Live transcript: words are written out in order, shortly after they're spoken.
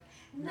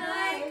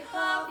Night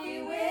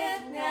Coffee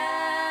with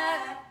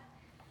Nat.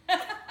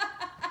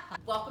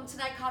 Welcome to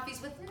Night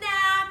Coffees with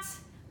Nat.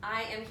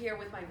 I am here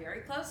with my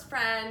very close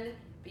friend,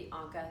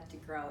 Bianca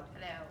DeGroat.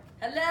 Hello.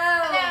 Hello.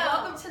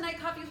 Hello. Welcome to Night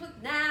Coffees with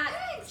Nat.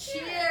 Thanks,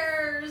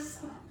 Cheers.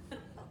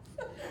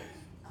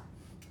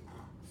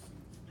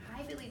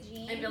 Hi, Billie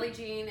Jean. And Billie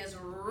Jean is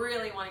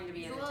really wanting to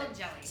be in He's it. a little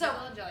jelly. So He's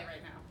a little jelly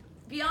right now.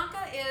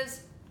 Bianca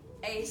is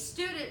a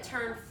student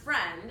turned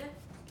friend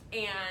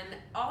and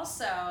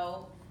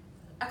also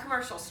a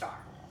commercial star.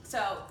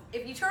 So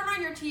if you turn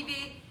on your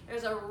TV,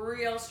 there's a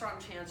real strong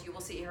chance you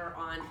will see her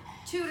on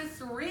 2 to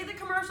 3 of the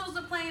commercials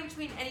that play in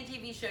between any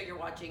TV show you're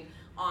watching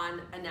on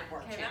a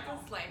network Okay, channel.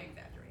 that's a slight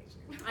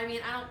exaggeration. I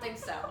mean, I don't think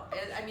so.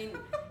 I mean,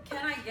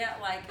 can I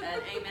get like an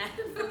amen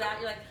for that?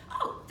 You're like,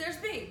 oh, there's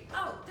B.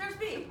 Oh, there's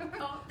B.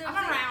 Oh, there's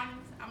I'm B. around.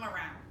 I'm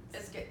around.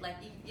 It's good. Like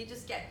you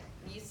just get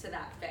used to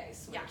that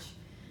face, which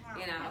Yeah.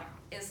 you know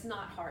is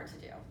not hard to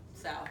do.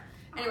 So,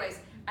 anyways,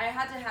 I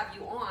had to have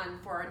you on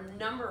for a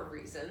number of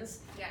reasons.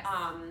 Yes.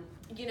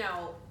 You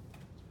know,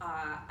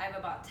 I have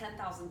about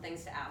 10,000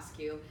 things to ask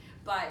you,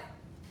 but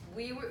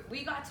we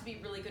got to be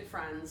really good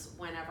friends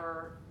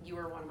whenever you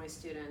were one of my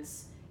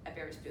students at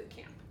Barry's Boot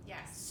Camp.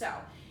 Yes. So,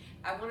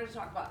 I wanted to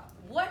talk about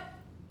what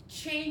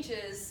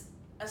changes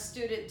a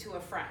student to a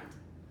friend.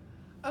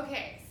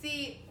 Okay,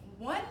 see,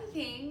 one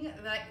thing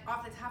that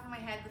off the top of my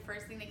head, the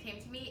first thing that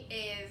came to me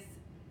is,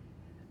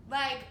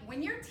 like,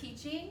 when you're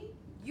teaching,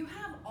 you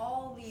have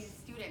all these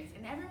students,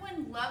 and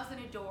everyone loves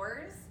and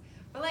adores,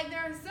 but, like, there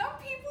are some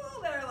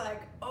people that are,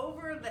 like,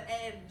 over the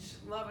edge,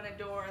 love and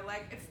adore.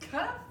 Like, it's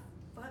kind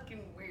of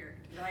fucking weird.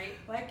 Right?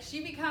 Like,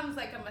 she becomes,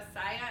 like, a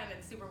messiah, and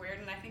it's super weird,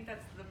 and I think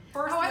that's the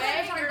first Oh, I thought you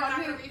way were talking you're about not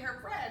who- going to be her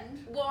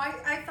friend. Well,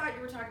 I thought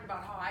you were talking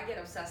about how I get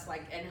obsessed,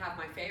 like, and have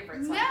my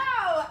favorites. Like,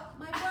 No!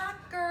 my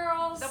black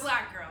girls. The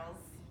black girls.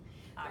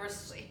 There was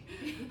Obviously.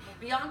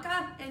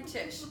 Bianca and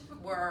Tish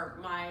were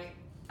my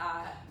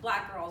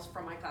black girls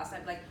from my class.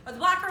 I'd be like, are the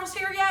black girls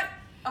here yet?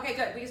 Okay,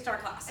 good. We can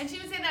start class. And she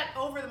would say that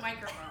over the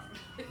microphone.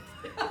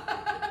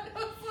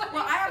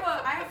 Well,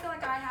 I feel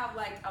like I have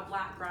like a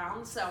black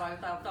ground, so I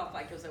felt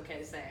like it was okay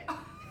to say it.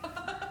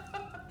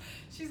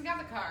 She's got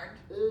the card.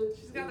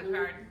 She's got the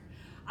card.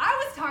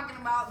 I was talking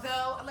about,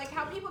 though, like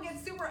how people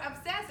get super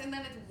obsessed and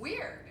then it's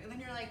weird. And then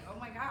you're like, oh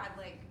my God,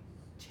 like,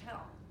 chill.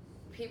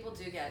 People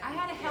do get. I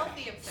had a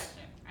healthy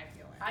obsession, I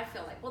feel like. I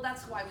feel like, well,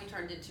 that's why we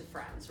turned into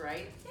friends,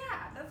 right? Yeah,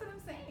 that's what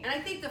I'm saying. And I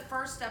think the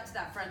first step to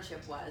that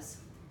friendship was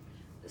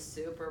the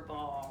Super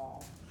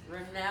Bowl.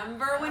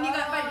 Remember when you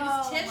got invited?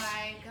 Oh Tish,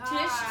 my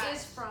Tish gosh.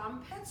 is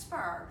from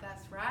Pittsburgh.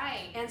 That's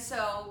right. And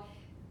so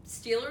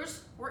Steelers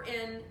were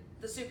in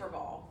the Super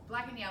Bowl.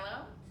 Black and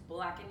yellow.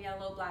 Black and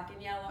yellow, black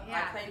and yellow.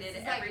 Yeah, I played it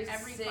this is like every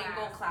every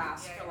single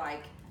class Yeah, for yeah.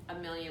 like a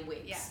million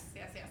weeks. Yes.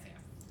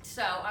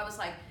 So I was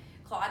like,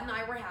 Claude and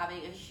I were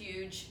having a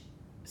huge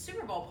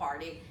Super Bowl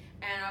party,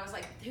 and I was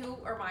like, who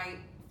are my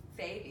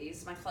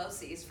favies, my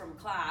closies from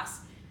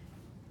class?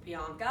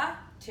 Bianca,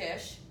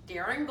 Tish,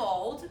 Darren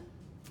Gold.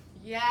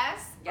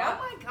 Yes. Yep. Oh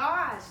my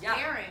gosh, Yeah.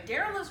 Darren.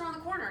 Darren lives around the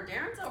corner.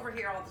 Darren's over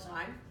here all the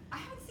time. I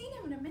haven't seen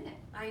him in a minute.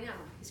 I know,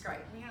 he's great.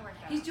 We gotta work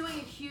that He's out. doing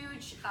a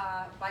huge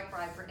bike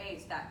ride for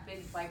AIDS, that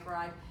big bike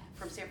ride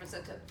from San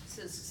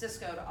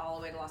Francisco to all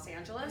the way to Los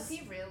Angeles. Is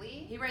he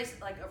really? He raised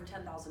like over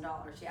 $10,000,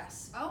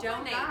 yes. Oh my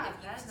Donate God, if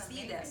you that is see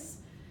amazing. this.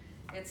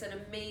 It's an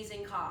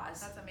amazing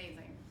cause. That's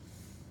amazing.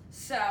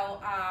 So,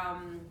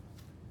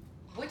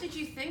 what did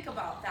you think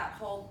about that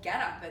whole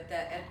getup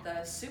at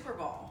the Super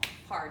Bowl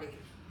party?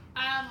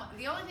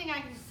 The only thing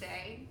I can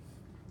say,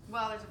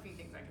 well, there's a few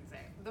things I can say.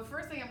 The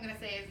first thing I'm gonna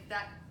say is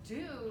that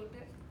dude,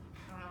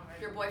 I don't know if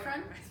I- Your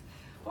boyfriend?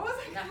 What was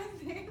that Yeah.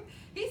 guy's name?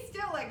 He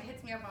still like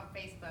hits me up on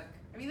Facebook.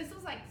 I mean, this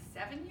was like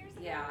 7 years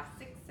ago. Yeah.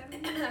 6,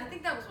 7 years. I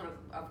think that was one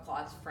of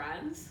Claude's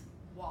friends.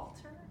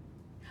 Walter.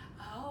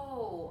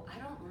 Oh, I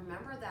don't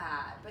remember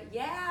that, but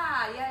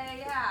yeah. Do you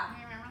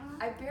remember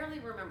that? I barely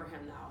remember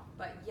him though,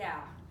 but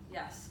yeah,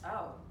 yes.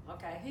 Oh,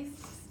 okay. He's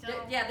still.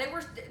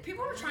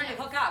 People were trying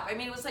to hook up. I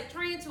mean, it was like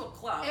turning into a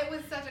club. It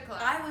was such a club.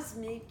 I was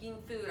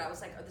making food. I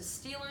was like, are the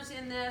Steelers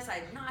in this? I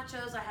had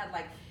nachos. I had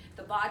like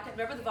the vodka.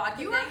 Remember the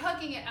vodka You thing? were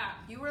hooking it up.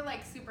 You were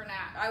like super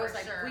nat. I was for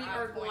like, sure, we on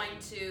are point. going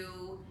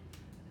to.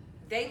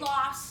 They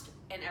lost,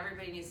 and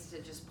everybody needs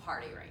to just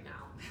party right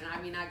now. And I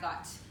mean, I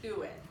got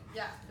to it.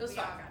 Yeah, It was we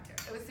all fun. got to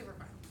it. It was super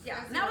fun.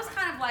 Yeah, and that was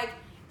kind of like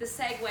the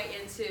segue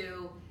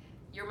into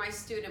you're my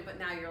student, but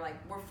now you're like,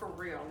 we're for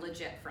real,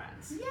 legit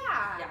friends.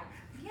 Yeah.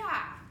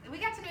 We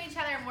got to know each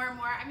other more and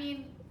more. I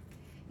mean,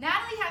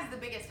 Natalie has the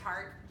biggest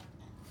heart,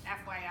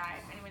 FYI,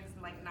 if anyone's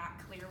like not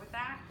clear with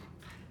that.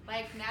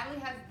 Like, Natalie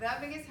has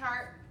the biggest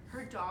heart.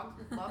 Her dog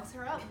loves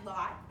her a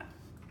lot.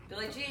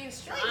 Billie Jean's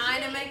Billie trying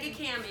to Jean. make a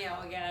cameo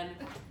again.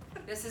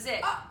 This is it.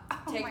 Oh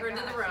Take my her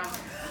into the gosh. room.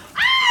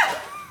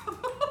 Ah!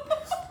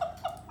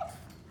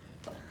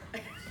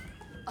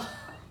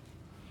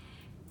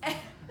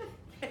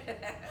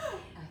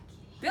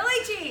 Billie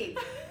Jean.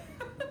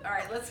 All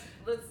right, let's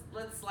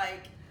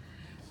like,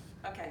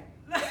 okay.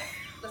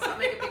 Let's not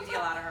make a big deal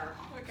out of her.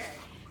 Okay.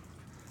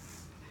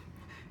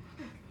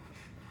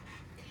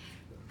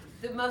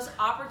 the most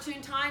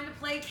opportune time to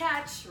play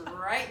catch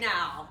right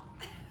now.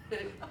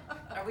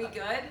 Are we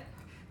good?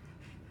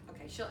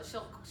 Okay, she'll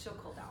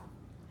cool down.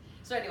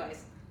 So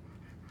anyways,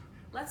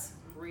 let's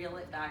reel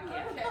it back in.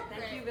 Okay,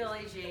 Thank great. you,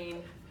 Billie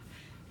Jean.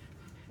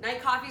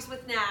 Night coffees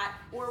with Nat,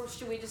 or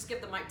should we just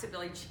give the mic to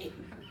Billie Jean?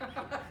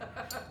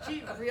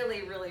 She really.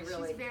 She's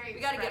very We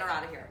got to get her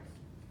out of here.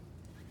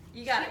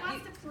 You got it. She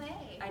wants to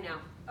play. I know.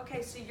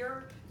 Okay, so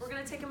we're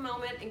gonna take a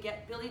moment and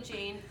get Billie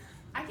Jean.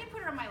 I can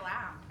put her on my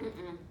lap.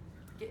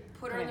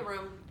 Put her in the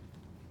room.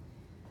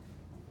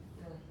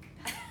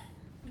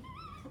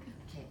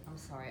 Okay, I'm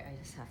sorry. I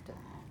just have to.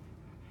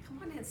 Come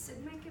on in, Sid.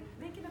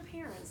 Make an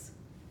appearance.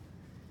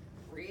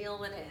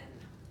 Reel it in.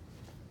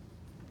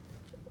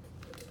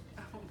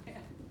 Oh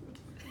man.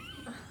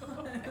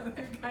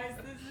 Guys,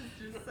 this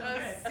is just so That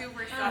was good.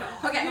 super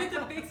subtle. Okay. You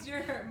have to fix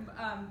your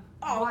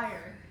Oh.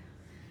 wire.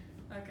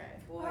 Okay.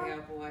 Boy,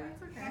 oh boy.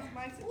 That's okay. That's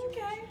my situation.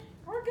 Okay,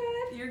 we're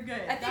good. You're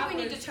good. I think That we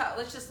need was- to toast.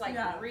 Let's just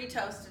Yeah.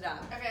 re-toast it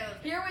up. Okay,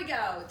 let's Here we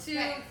go to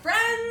Okay.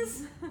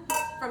 friends,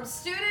 from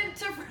student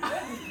to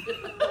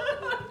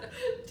friend.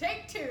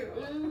 take two.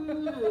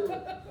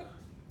 Ooh.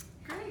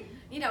 Great.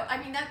 You know, I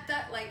mean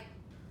that like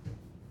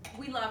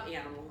we love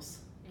animals.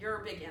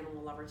 You're a big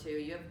animal lover too.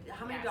 You have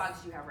how many Yes.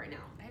 dogs do you have right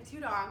now? I have 2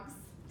 dogs,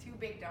 2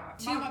 big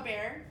dogs. Two- Mama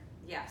bear.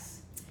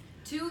 Yes,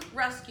 2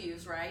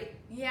 rescues, right?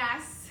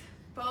 Yes.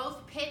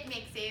 Both pit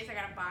mixes. I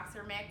got a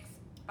boxer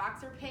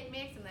pit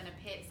mix, and then a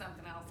pit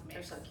something else mix.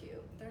 They're so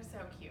cute. They're so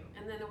cute.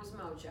 And then there was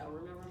Mojo.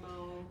 Remember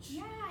Moj?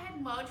 Yeah, I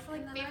had Moj for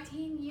like And then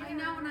 15 years. I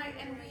know,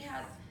 and we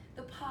had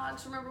the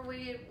Pogs. Remember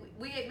we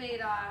had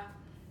made I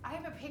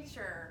have a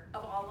picture.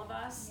 of all of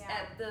us Yeah.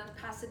 at the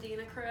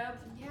Pasadena crib.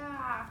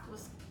 Yeah. It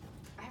was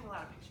I have a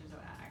lot of pictures of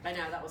that. I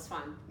Actually. know that was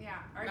fun. Yeah.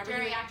 Our Remember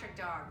you- geriatric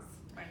dogs.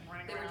 Like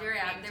running They were around,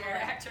 geriatric. being They were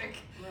geriatric.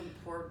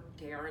 Poor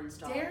Darren's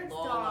dog. Darren's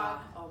Lola. dog.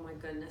 Oh my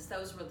goodness,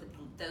 those were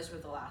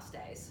the last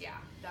days. Yeah.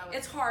 That was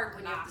It's hard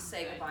when you have not to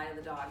say good. goodbye to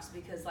the dogs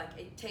because like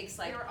it takes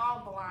like They were all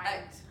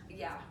blind.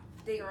 yeah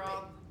They were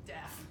all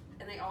deaf.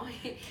 and they all and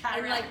like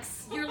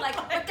Cataracts. you're like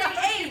but they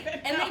ate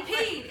and they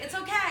peed. It's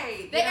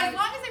okay. They, You know? as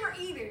long as they were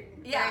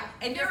eating. Yeah, Like,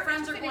 and your you're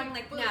friends are interested in going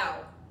like food.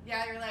 no.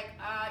 Yeah, you're like,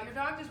 your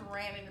dog just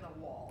ran into the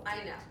wall.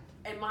 I know.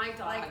 And my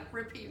dog Like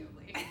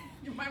repeatedly.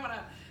 You might want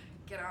to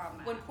get on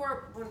that.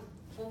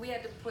 when we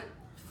had to put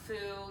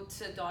food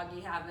to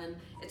doggy heaven,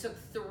 it took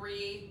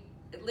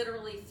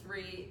literally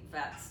three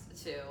vets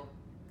to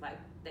like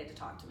they had to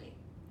talk to me.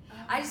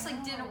 I just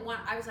like didn't want.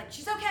 I was like,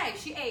 she's okay.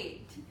 She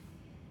ate.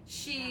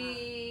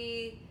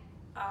 She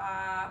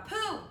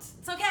pooped.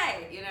 It's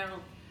okay. You know.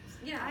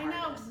 Yeah. I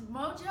know.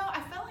 Mojo,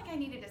 I felt like I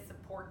needed a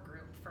support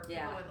group for people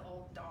Yeah. with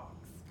old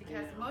dogs.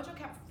 Because know. Mojo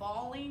kept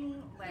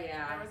falling. Like,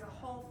 Yeah. there was a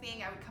whole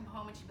thing. I would come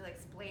home and she'd be like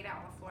splayed out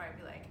on the floor. I'd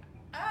be like,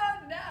 oh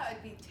no.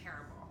 It'd be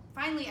terrible.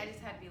 Finally, I just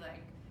had to be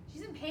like,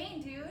 she's in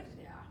pain, dude.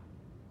 Yeah.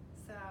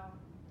 So.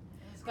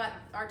 it was But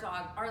kind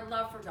of- our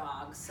love for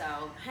dogs.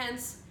 So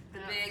hence the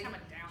it's big coming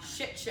down.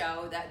 shit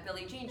show that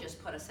Billie Jean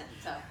just put us in.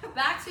 So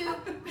back to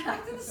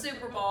the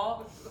Super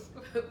Bowl,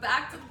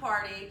 back to the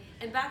party,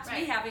 and back to me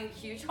Right. having a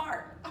huge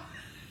heart.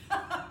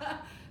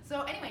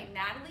 So anyway,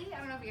 Natalie, I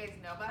don't know if you guys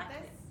know about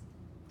this.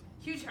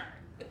 Huge heart.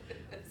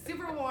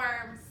 Super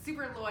warm,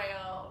 super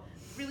loyal,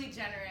 really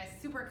generous,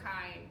 super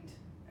kind.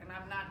 And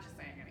I'm not just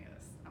saying any of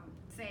this. I'm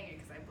saying it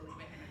because I believe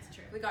it and it's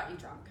true. We got you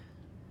drunk.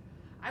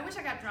 I wish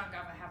I got drunk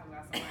off a half a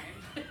glass of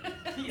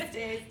wine. These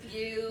days.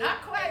 You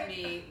Not quite. and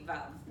me both.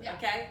 Yeah.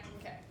 Okay?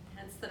 Okay.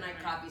 Hence the Night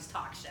Coffee's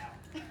talk show.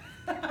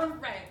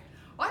 Right.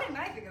 Why didn't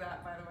I think of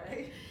that, by the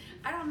way?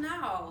 I don't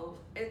know.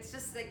 It's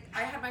just like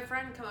I had my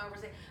friend come over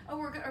and say, "Oh,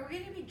 are we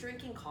going to be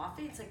drinking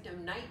coffee?" It's like no,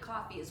 night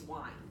coffee is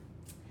wine.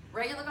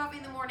 Regular coffee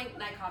in the morning,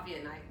 night coffee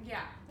at night.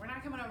 Yeah, we're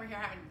not coming over here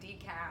having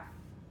decaf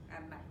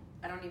at night.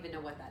 I don't even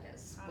know what that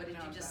is. I What don't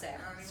did know you just that.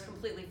 say? I don't It's even-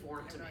 completely I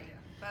foreign have to no me. idea.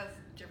 That's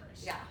gibberish.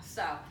 Yeah.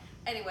 So,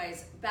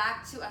 anyways,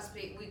 back to us.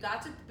 We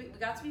got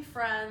to be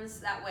friends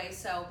that way.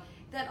 So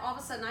then all of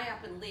a sudden I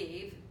up and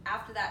leave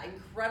after that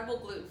incredible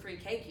gluten-free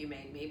cake you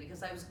made me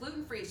because I was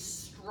gluten-free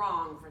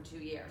strong for 2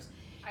 years.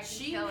 I can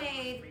She tell it's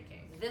made free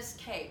cake. this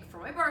cake for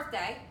my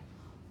birthday.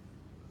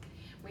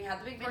 We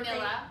had the big birthday.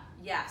 Vanilla.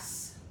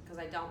 Yes, because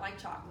I don't like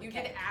chocolate. You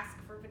cake. did ask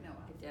for vanilla.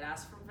 I did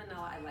ask for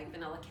vanilla. I like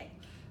vanilla cake.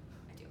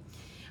 I do.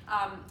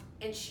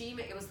 And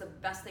it was the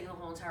best thing in the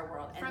whole entire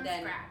world. And From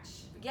then, scratch.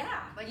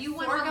 yeah, Like you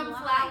went sorghum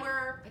online.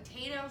 flour,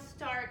 potato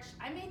starch.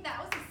 I made that.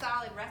 Was a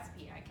solid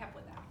recipe. I kept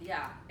with that.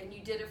 Yeah, and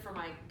you did it for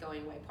my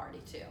going away party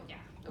too. Yeah.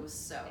 It was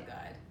so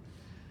good.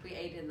 We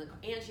ate it in the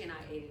Angie and I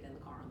ate it in the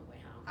car on the way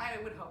home.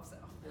 I would hope so.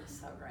 It was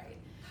so great.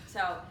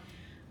 So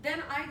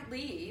then I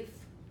leave,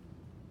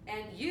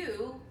 and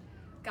you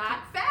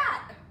Got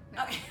fat.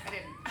 No, Okay. I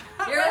didn't.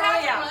 Here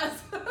What we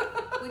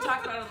happened we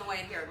talked about it on the way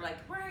here. We're like,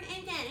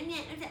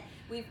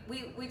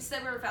 we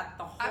said we were fat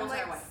the whole I'm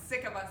entire like way.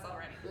 sick of us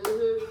already.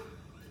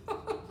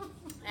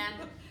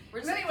 And we're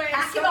just Anyway,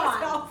 pack it so on.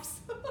 helps.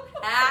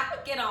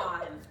 Pack it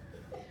on.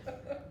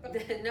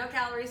 No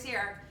calories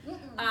here.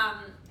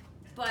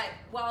 But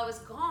while I was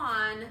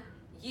gone,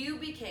 you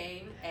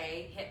became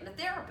a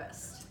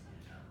hypnotherapist.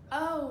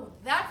 Oh,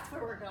 that's where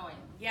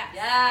Yes.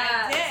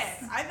 Yes.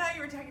 I did. I thought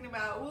you were talking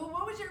about, well,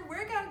 what was your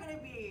workout going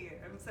to be?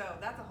 And so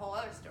that's a whole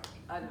other story.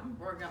 I know.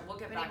 We'll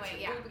get But back anyway,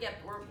 to yeah. we'll get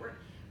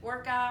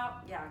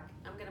workout. Yeah,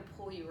 I'm gonna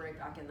pull you right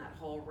back in that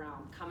whole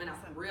realm coming up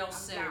Awesome. real I'm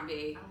soon, down.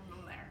 B.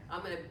 I'm there.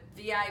 I'm gonna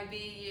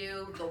VIB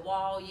you, the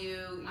wall you.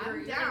 You're I'm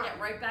gonna down. get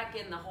right back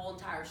in the whole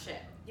entire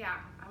shit. Yeah,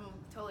 I'm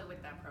totally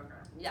with that program.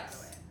 Yes. By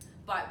the way.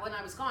 But when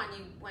I was gone,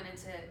 you got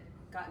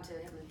into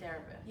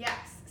hypnotherapy.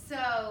 Yes.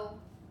 So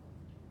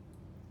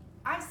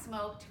I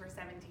smoked for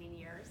 17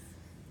 years.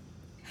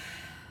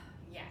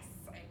 Yes,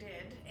 I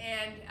did.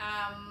 And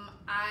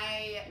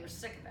You were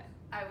sick of it.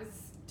 I was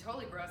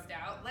totally grossed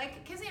out.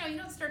 Like, because, you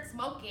don't start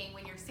smoking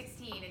when you're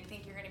 16 and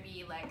think you're going to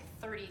be, like,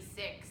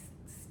 36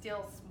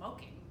 still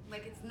smoking.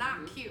 Like, it's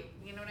not cute.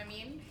 You know what I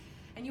mean?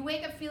 And you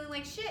wake up feeling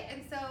like shit.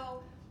 And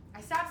so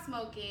I stopped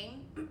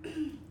smoking.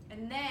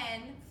 And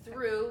then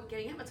Through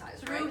getting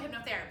hypnotized, through right?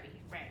 hypnotherapy.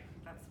 Right.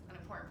 That's an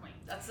important point.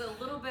 That's a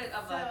little bit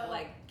of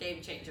a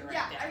game changer right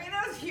Yeah, there. I mean,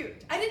 that was huge.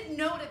 I didn't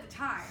know it at the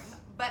time,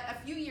 but a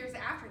few years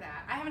after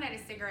that, I haven't had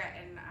a cigarette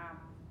in,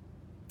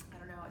 I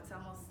don't know,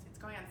 it's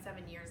going on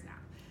 7 years now.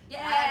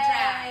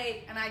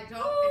 Yay! And I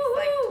don't, it's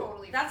like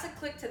totally. That's a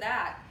click to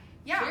that.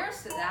 Yeah.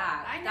 Cheers to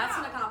that. I know. That's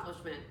an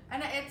accomplishment.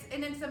 And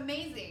it's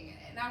amazing.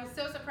 And I was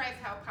so surprised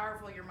how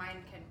powerful your mind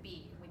can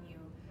be when you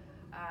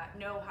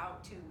know how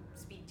to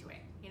speak to it,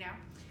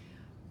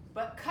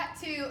 But cut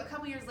to a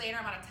couple years later,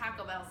 I'm on a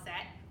Taco Bell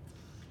set.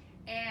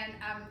 And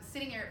I'm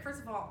sitting here,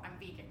 first of all, I'm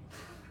vegan.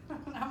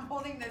 I'm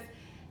holding this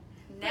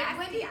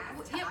nasty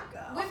ass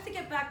taco. We have to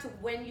get back to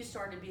when you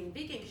started being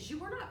vegan, because you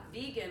were not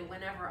vegan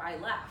whenever I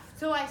left.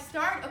 So that's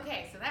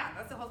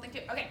the whole thing too.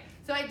 Okay,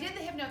 so I did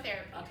the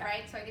hypnotherapy,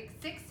 right? So I did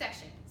 6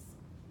 sessions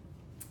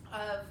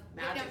of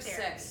Magic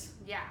hypnotherapy. 6.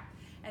 Yeah.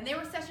 And there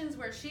were sessions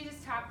where she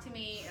just talked to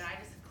me and I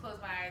just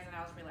closed my eyes and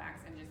I was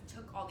relaxed and just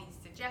took all these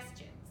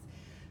suggestions.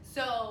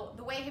 So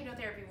the way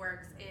hypnotherapy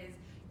works is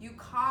you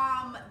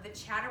calm the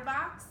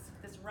chatterbox,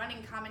 this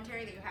running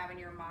commentary that you have in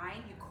your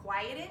mind, you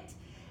quiet it,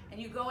 and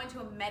you go into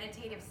a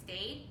meditative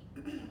state.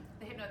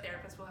 The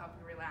hypnotherapist will help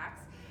you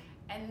relax.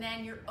 And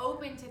then you're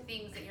open to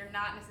things that you're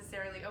not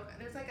necessarily open.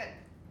 There's like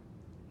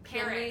a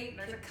parrot,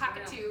 there's a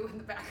cockatoo in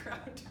the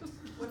background.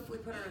 What if we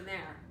put her in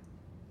there?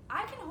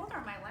 I can hold her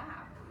on my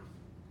lap.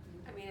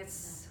 I mean,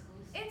 it's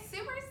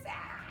super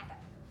sad.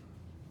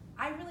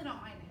 I really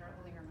don't mind her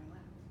holding her on my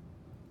lap.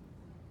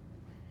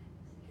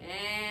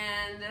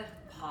 and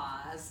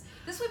pause.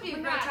 This would be Oh a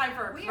my great God, time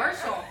for a we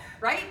commercial, are-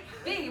 right?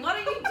 B, what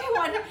do you do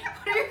on one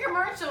of your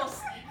commercials?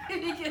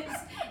 Because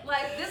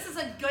this is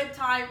a good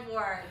time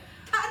for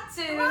it. Cut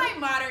to. For my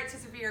moderate to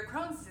severe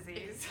Crohn's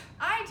disease,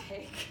 I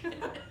take.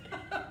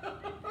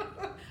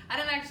 I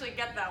didn't actually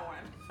get that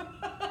one.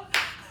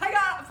 I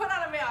got put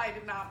on a mail. I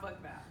did not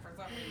book that for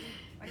some reason.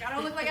 Like, I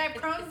don't look like I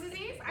have Crohn's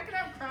disease. I could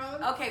have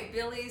Crohn's. Okay,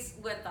 Billy's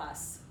with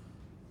us.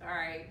 All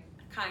right,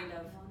 kind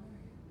of.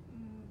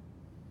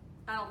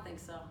 I don't think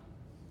so.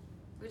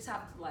 We just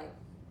have to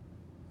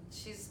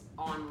she's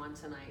on one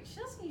tonight. She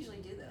doesn't usually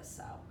do this,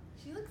 so.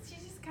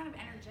 She's just kind of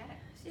energetic.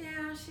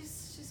 Yeah,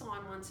 she's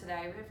on one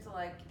today. We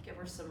have to give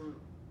her some.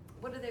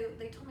 What do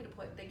they told me to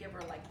put? They give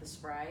her the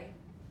spray.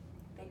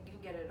 You can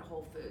get it at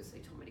Whole Foods. They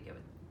told me to give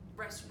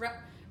it.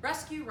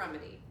 Rescue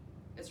Remedy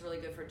is really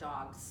good for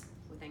dogs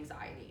with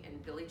anxiety.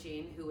 And Billie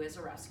Jean, who is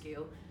a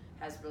rescue,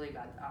 has really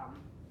bad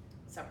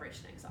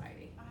separation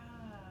anxiety.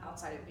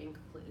 Outside of being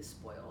completely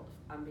spoiled,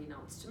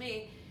 unbeknownst to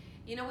me.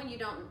 You know when you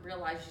don't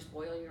realize you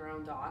spoil your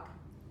own dog?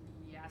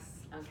 Yes.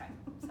 Okay,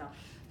 so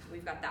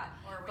we've got that.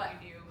 Or But-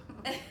 what you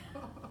do.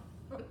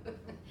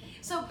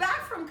 So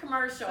back from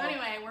commercial. So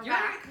anyway, we're You're-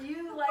 back.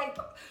 You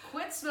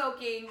quit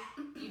smoking.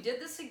 You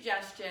did the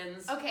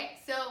suggestions. Okay,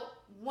 so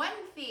one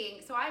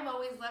thing. So I've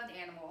always loved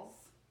animals.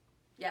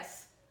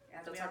 Yes.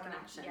 As That's we our all know.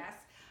 connection. Yes.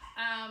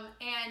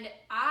 And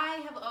I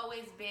have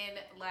always been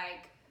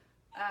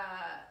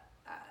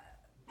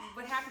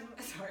what happened?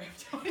 Sorry, I'm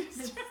totally It's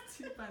distracted.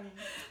 too funny.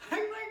 I'm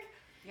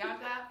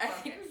Bianca. I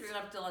think focus. we're gonna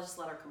have to just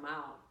let her come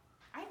out.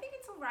 I think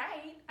it's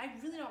alright. I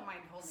really don't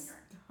mind holding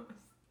her.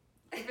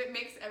 If it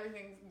makes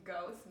everything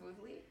go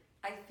smoothly.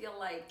 I feel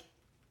like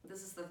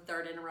this is the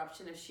 3rd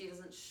interruption. If she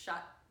doesn't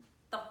shut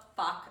the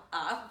fuck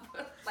up,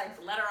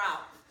 let her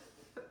out.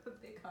 The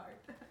big heart.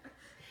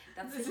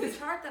 That's the big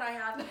heart that I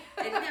have.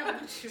 I didn't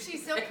have much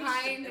She's so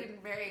kind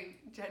and very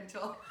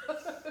gentle.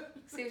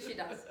 See what she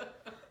does.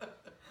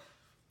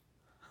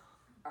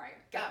 All right,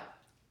 go.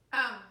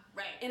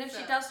 Right. And if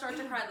she so- does start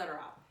to cry, let her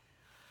out.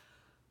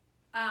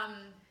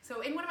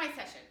 So in one of my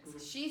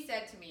sessions, she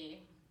said to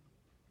me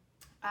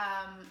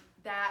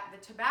that the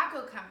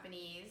tobacco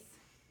companies.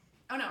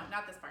 Oh no,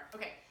 not this part.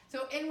 Okay.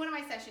 So in one of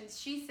my sessions,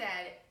 she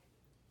said,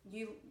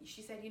 your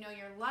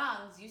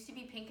lungs used to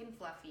be pink and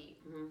fluffy,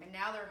 and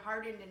now they're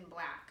hardened and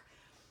black,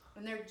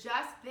 and they're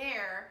just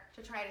there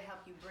to try to help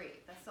you breathe.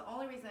 That's the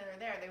only reason they're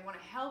there. They want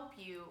to help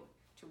you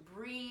to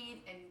breathe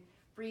and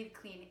breathe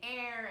clean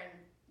air and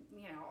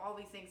all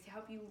these things to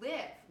help you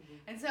live.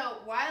 And so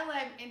while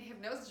I'm in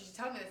hypnosis, she's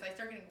telling me this, I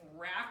start getting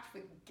racked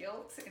with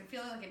guilt and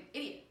feeling like an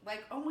idiot.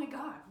 Like, oh my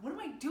God, what am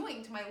I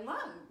doing to my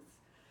lungs?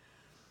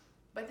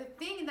 But the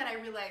thing that I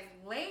realized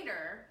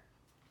later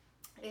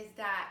is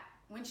that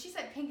when she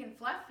said pink and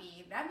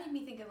fluffy, that made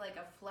me think of like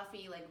a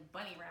fluffy like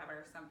bunny rabbit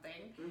or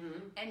something.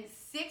 Mm-hmm. And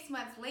 6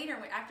 months later,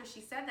 after she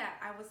said that,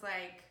 I was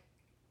like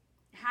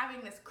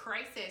having this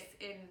crisis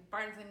in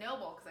Barnes and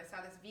Noble because I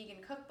saw this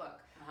vegan cookbook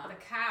with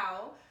a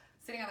cow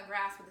sitting on the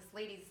grass with this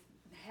lady's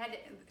head.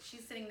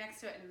 She's sitting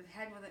next to it, and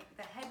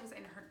the head was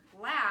in her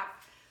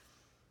lap.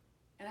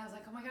 And I was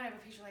like, oh my god, I have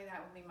a picture like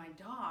that with me, my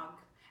dog.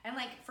 And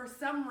like for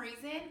some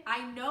reason,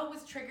 I know it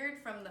was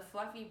triggered from the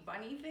fluffy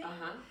bunny thing.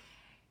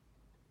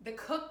 The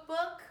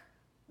cookbook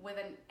with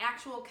an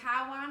actual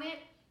cow on it,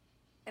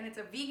 and it's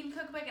a vegan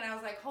cookbook, and I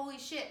was like, holy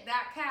shit,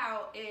 that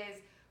cow is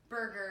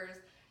burgers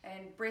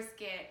and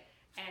brisket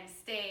and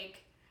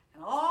steak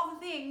and all the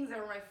things that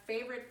are my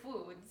favorite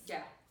foods.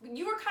 Yeah.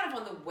 You were kind of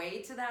on the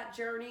way to that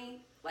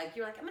journey. Like,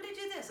 you're like, I'm going to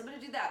do this, I'm going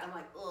to do that. I'm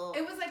like, ugh.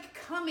 It was like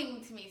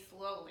coming to me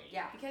slowly.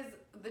 Yeah. Because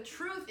the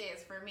truth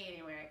is, for me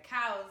anyway,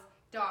 cows,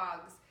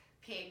 dogs,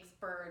 pigs,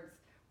 birds,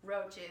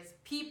 roaches,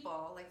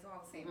 people, like it's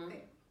all the same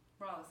thing.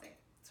 We're all the same.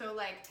 So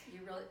like, You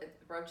really,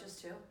 roaches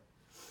too?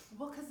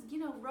 well, because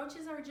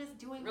roaches are just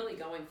doing. Really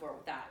going for it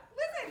with that.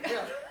 Listen,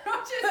 Really?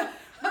 roaches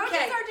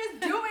Okay. are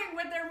just doing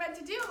what they're meant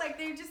to do. Like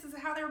they just is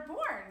how they're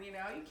born. You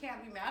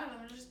can't be mad at them.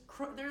 They're just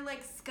they're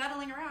like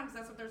scuttling around because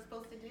that's what they're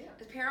supposed to do.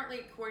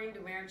 Apparently, according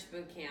to Marriage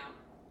Boot Camp,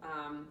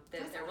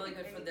 that they're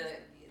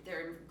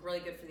really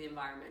good for the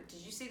environment. Did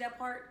you see that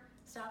part?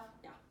 Stuff?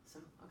 Yeah. So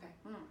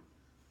okay.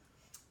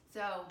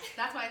 So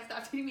that's why I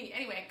stopped eating meat.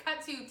 Anyway,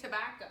 cut to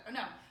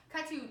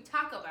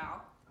Taco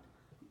Bell.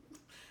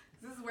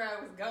 This is where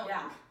I was going.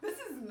 Yeah. This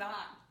is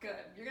not good.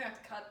 You're gonna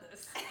have to cut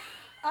this.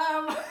 We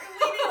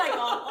need like a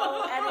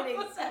whole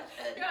editing session.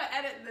 You're gonna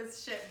edit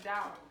this shit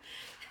down.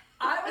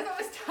 I was on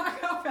this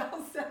Taco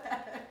Bell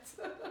set,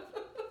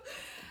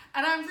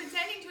 and I'm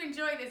pretending to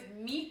enjoy this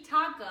meat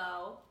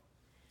taco,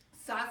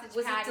 sausage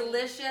Was patty, it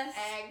delicious?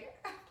 egg.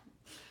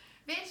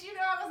 Bitch,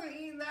 I wasn't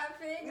eating that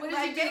thing. What did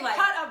like, you do, they like-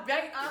 cut a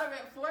bite out of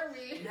it for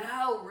me.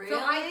 No, really?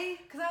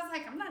 So because I was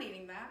like, I'm not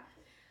eating that.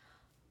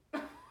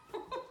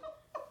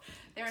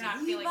 They're not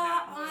feeling Diva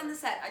that. on the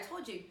set. I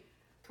told you,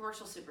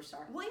 commercial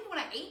superstar. Well, even when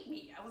I ate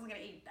meat, I wasn't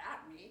gonna eat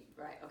that meat.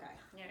 Right. Okay.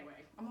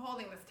 Anyway, I'm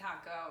holding this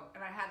taco,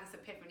 and I had this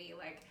epiphany.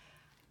 Like,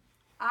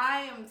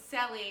 I am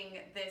selling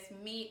this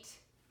meat.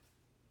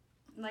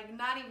 Like,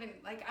 not even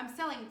like I'm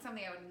selling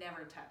something I would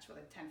never touch with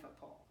a 10-foot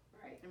pole.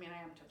 Right. I mean,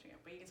 I am touching it,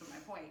 but you get to my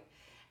point.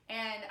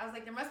 And I was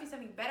like, there must be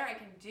something better I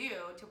can do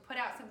to put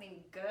out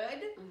something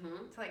good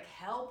to like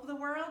help the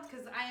world,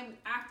 because I am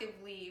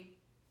actively,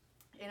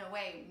 in a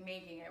way,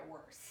 making it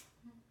worse.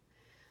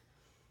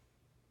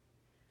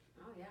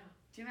 Oh yeah.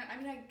 Do you know? I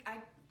mean, I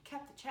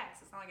kept the checks.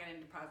 It's not like I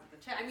didn't deposit the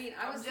checks. I mean,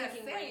 I was just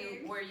thinking,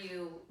 saying. were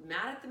you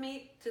mad at the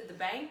meat to the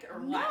bank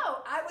or what?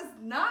 No, I was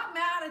not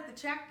mad at the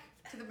check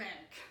to the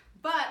bank,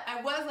 but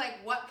I was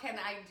like, what can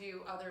I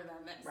do other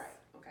than this? Right.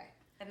 Okay.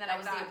 And then That I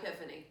was thought, the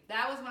epiphany.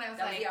 that was when I was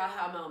That was like, the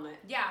aha moment.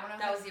 yeah, when I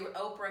was That like, was the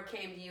Oprah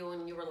came to you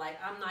and you were like,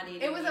 I'm not eating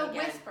it was meat a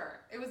again.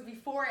 whisper. It was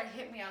before it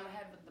hit me on the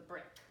head with the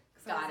brick.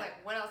 So I was like,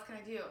 what else can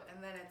I do?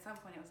 And then at some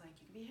point it was like,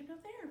 you could be a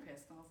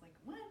hypnotherapist. And I was like,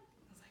 what?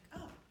 I was like,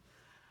 oh.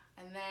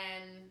 And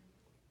then,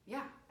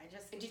 yeah, I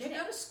just And did did you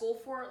go it. to school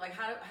for it? Like,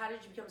 how did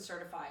you become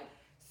certified?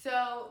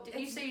 So Did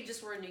you say you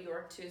just were in New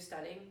York too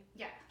studying?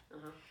 Yeah.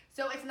 Uh-huh.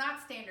 So it's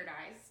not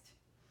standardized.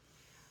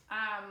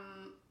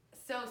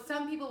 So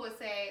some people would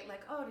say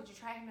like, oh, did you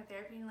try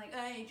hypnotherapy? And like,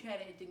 oh, you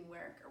tried it, it didn't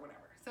work or whatever.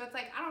 So it's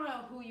like, I don't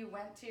know who you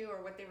went to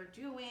or what they were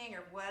doing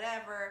or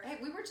whatever. Hey,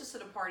 we were just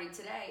at a party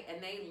today,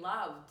 and they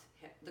loved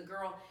the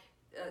girl.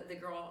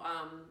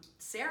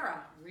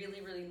 Sarah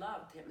really, really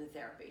loved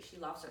hypnotherapy. She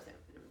loves her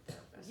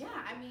hypnotherapist. Yeah,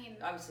 I mean,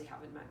 Obviously,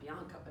 haven't met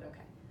Bianca, but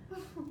okay.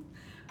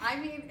 I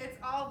mean, it's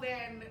all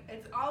been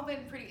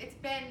pretty. It's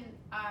been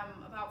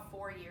about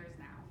 4 years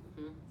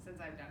now since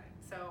I've done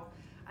it. So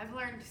I've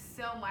learned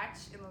so much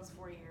in those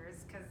 4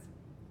 years because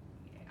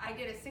I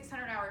did a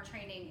 600-hour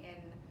training in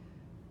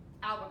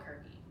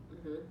Albuquerque.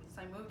 So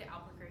I moved to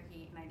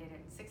Albuquerque and I did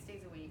it 6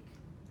 days a week,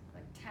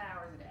 like 10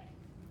 hours a day.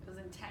 It was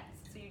intense.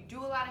 So you do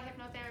a lot of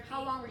hypnotherapy.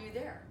 How long were you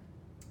there?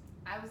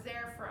 I was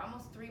there for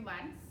almost 3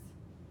 months.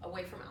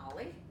 Away from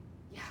Ollie?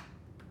 Yeah.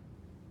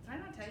 Did I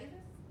not tell you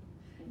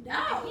this?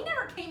 No. He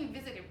never came and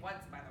visited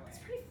once, by the way. It's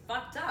pretty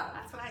fucked up.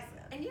 That's what I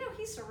said. And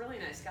he's a really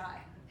nice guy.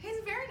 He's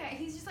very nice.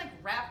 He's just like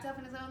wrapped up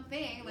in his own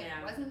thing. Like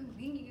Yeah. wasn't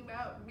thinking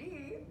about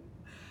me.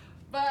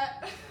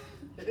 But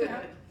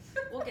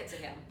We'll get to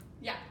him.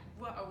 yeah.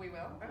 Well, we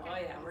will. Okay. Oh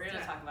yeah, we're Let's gonna do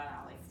it. talk about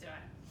Ollie. Let's do it.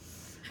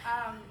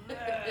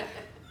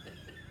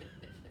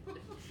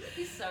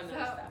 He's so nice So,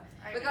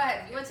 though. I But go know.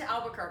 ahead. You went to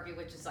Albuquerque,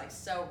 which is like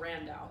so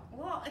rando.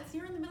 Well,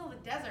 you're in the middle of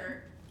the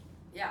desert.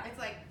 Yeah. It's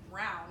like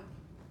round.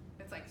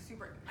 It's like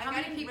super. How like,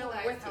 many I didn't people were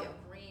realize with how you?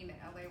 green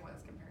LA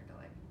was compared to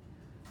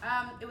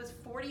like. It was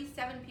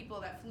 47 people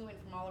that flew in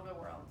from all over the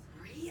world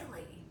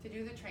Really? to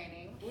do the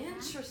training.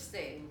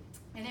 Interesting.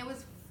 And it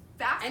was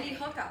Any fascinating.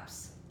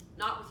 hookups?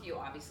 Not with you,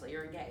 obviously.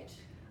 You're engaged.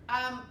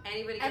 Um,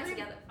 Anybody get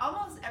together?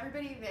 Almost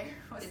everybody there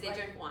was Did they like,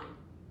 drink wine?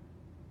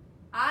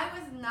 I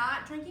was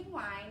not drinking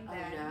wine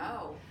then.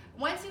 Oh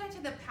once you get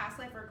to the past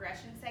life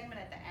regression segment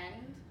at the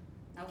end,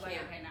 I was like,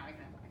 can't. okay, now I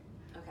can apply.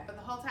 Okay. But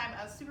the whole time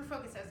I was super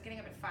focused. I was getting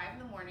up at 5 in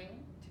the morning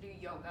to do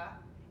yoga,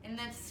 and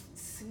then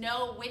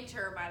snow,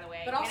 winter, by the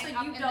way. But also, getting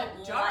up you in don't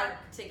the dark.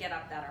 like to get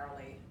up that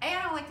early. A,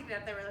 I don't like to get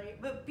up there early,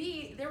 but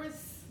B, there was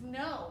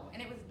snow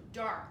and it was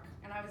dark,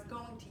 and I was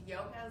going to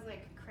yoga. I was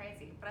like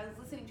crazy, but I was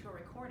listening to a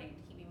recording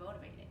to keep me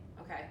motivated.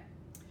 Okay.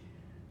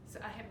 So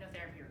a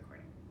hypnotherapy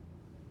recording,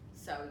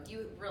 So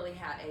you really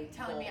had a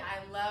telling goal. me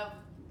I love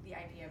the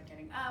idea of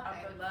getting up.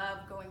 I Okay.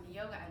 love going to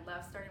yoga. I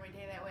love starting my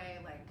day that way.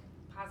 Like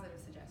positive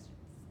suggestions.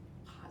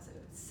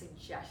 Positive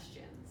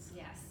suggestions.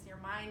 Yes, your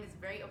mind is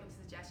very open to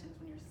suggestions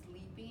when you're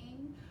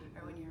sleeping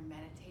or when you're in a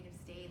meditative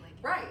state, like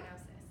Right.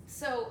 hypnosis.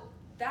 So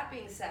that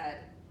being said,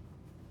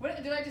 What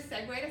did I just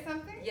segue to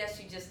something? yes,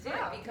 you just did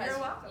Wow, because you're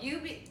welcome.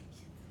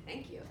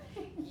 Thank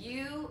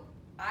you.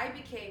 I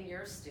became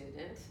your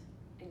student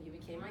and you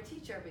became my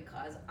teacher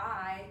because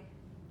I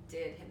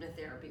did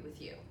hypnotherapy with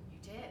you, You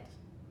did.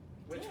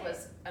 which did.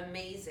 was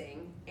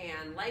amazing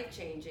and life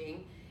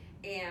changing.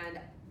 And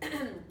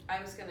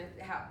I was going to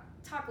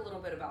talk a little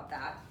bit about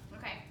that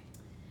Okay.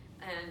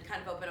 and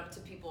kind of open up to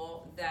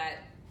people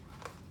that,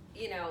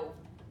 you know,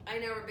 I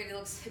know everybody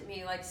looks at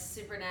me like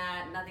super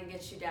nat, nothing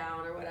gets you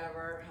down or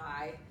whatever,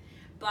 hi.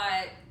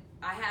 But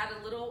I had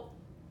a little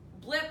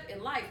blip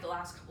in life the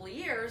last couple of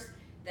years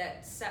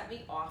that set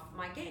me off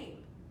my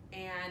game.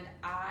 And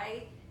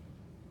I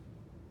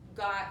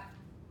got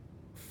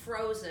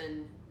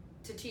frozen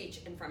to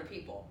teach in front of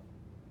people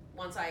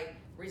once I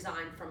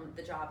resigned from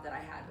the job that I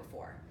had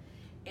before.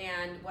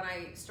 And when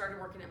I started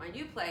working at my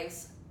new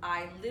place,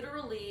 I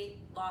literally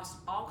lost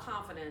all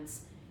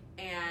confidence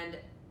and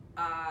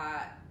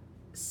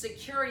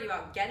security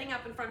about getting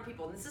up in front of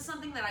people. And this is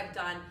something that I've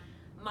done.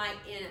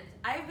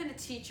 I've been a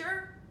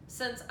teacher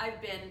since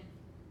I've been,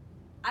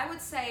 I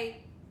would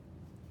say,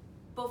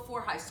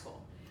 before high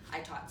school. I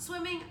taught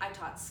swimming, I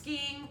taught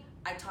skiing,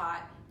 I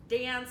taught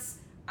dance,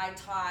 I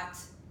taught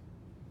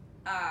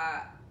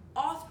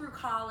all through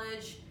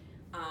college,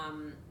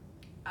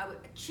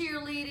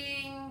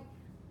 cheerleading.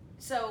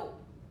 So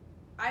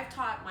I've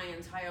taught my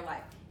entire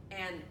life.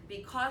 And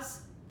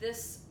because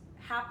this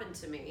happened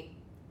to me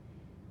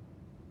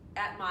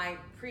at my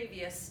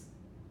previous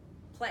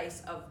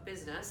place of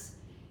business,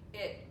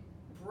 it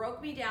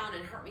broke me down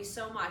and hurt me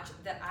so much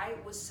that I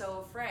was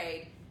so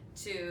afraid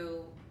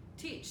to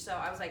teach. So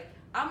I was like,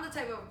 I'm the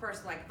type of a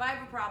person, like, if I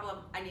have a problem,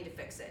 I need to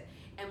fix it.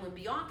 And when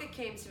Bianca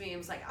came to me and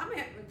was like, I'm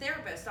a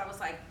therapist, I was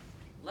like,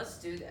 let's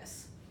do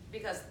this.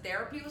 Because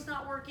therapy was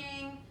not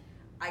working,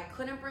 I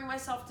couldn't bring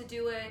myself to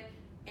do it,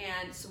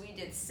 and so we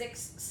did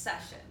 6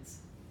 sessions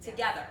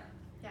together.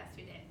 Yes,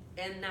 we did.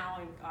 And now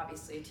I'm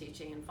obviously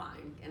teaching and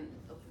fine and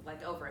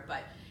like over it,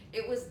 but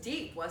it was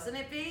deep, wasn't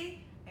it,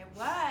 B? It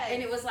was.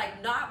 And it was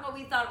like not what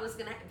we thought it was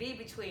gonna be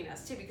between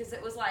us too, because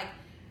it was like,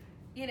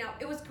 you know,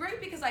 it was great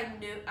because I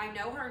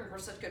know her and we're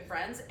such good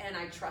friends and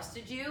I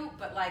trusted you,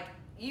 but like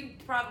you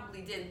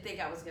probably didn't think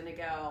I was gonna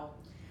go.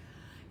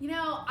 You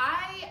know,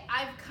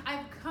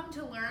 I've come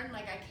to learn,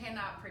 like, I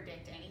cannot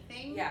predict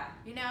anything. Yeah.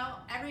 You know,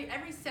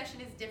 every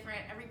session is different.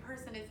 Every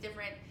person is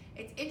different.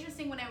 It's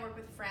interesting when I work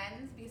with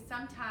friends because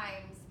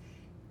sometimes,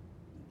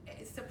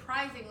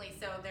 surprisingly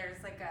so,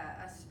 there's like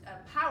a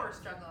power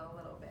struggle a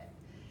little bit.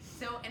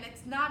 So, and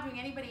it's not doing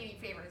anybody any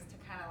favors to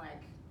kind of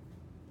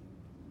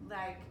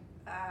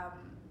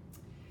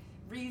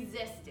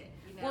resist it.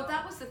 You know? Well,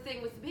 that was the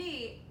thing with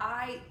me.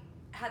 I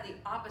had the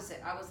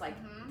opposite. I was like,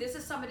 Mhm. this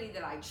is somebody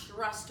that I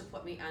trust to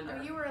put me under.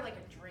 Oh, you were like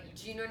a dream.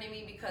 Do you know what I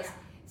mean? Because Yeah.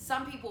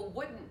 some people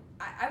wouldn't.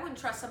 I wouldn't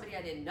trust somebody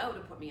I didn't know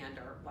to put me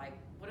under. Like,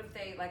 what if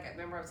they, like, I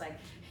remember I was like,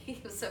 he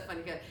was so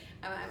funny.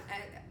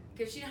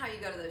 Because you know how you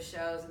go to those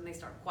shows and they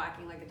start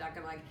quacking like a duck.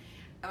 I'm like,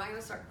 am I going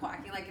to start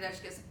quacking like a duck?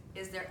 She goes,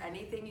 is there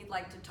anything you'd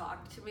like to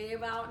talk to me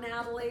about,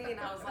 Natalie? And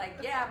I was like,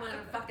 yeah, I'm going to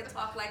fucking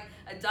talk like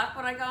a duck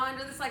when I go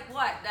under this. Like,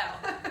 what?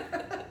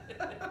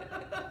 No.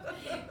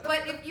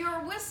 But if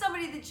you're with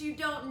somebody that you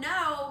don't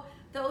know,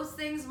 those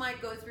things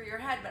might go through your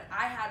head. But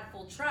I had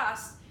full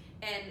trust,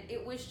 and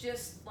it was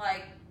just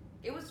like,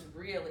 it was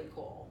really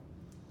cool.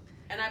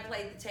 And I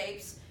played the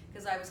tapes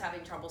because I was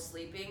having trouble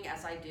sleeping,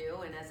 as I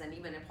do, and as any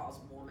menopause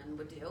woman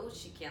would do.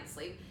 She can't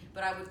sleep.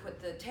 But I would put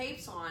the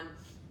tapes on,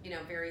 you know,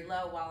 very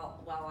low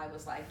while I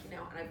was like, you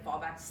know, and I'd fall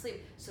back to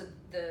sleep. So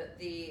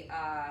the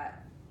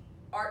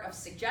art of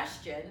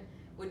suggestion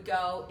would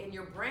go in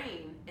your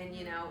brain, and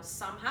you know,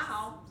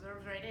 somehow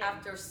Absorbed right in.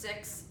 after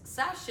 6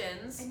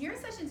 sessions. And your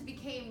sessions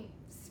became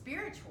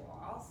spiritual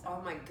also.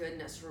 Oh my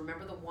goodness!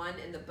 Remember the one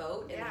in the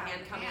boat and the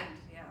hand coming?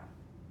 Yeah.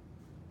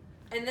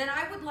 And then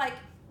I would like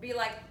be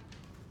like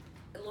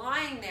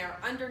lying there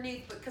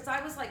underneath, because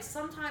I was like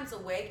sometimes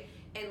awake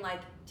and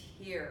like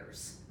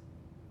tears,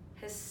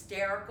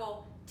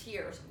 hysterical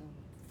tears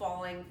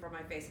falling from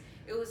my face.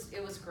 It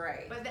was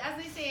great. But as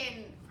they say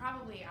in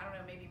probably, I don't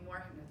know, maybe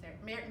more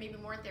maybe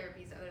more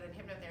therapies other than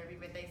hypnotherapy,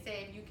 but they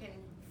say if you can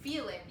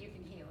feel it, you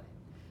can heal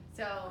it.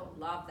 So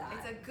Love that.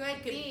 it's a good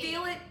You can thing.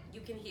 feel it,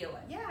 you can heal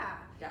it. Yeah.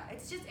 Yeah.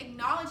 It's just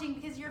acknowledging,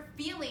 because your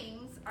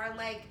feelings are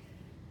like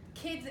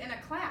kids in a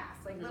class,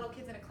 like little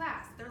kids in a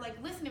class. They're like,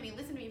 listen to me,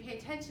 pay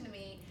attention to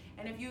me.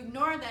 And if you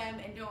ignore them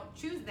and don't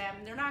choose them,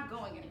 they're not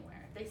going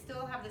anywhere. They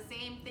still have the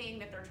same thing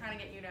that they're trying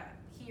to get you to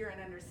hear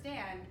and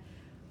understand.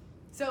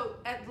 So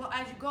as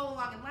you go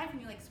along in life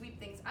and you like sweep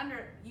things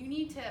under, you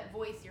need to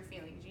voice your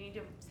feelings. You need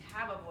to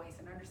have a voice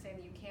and understand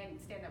that you can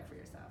stand up for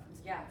yourself and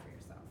speak up for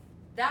yourself.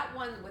 That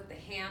one with the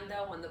hand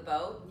though on the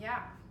boat.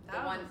 Yeah,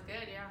 that one was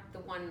good. Yeah. The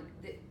one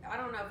that, I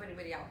don't know if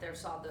anybody out there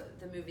saw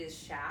the movie The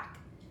Shack,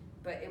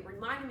 but it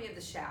reminded me of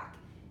The Shack,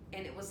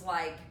 and it was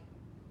like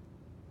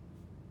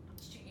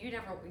you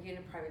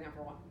probably never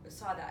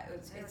saw that.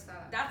 Never saw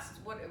that. That's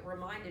what it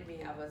reminded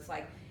me of. It's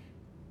like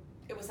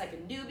it was like a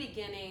new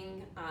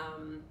beginning.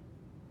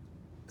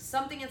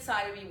 Something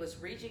inside of me was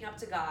reaching up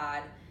to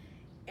God,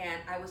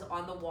 and I was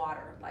on the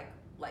water, like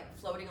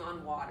floating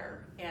on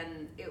water,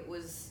 and it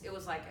was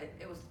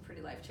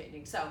pretty life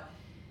changing. So,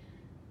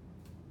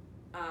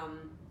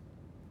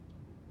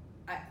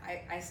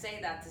 I say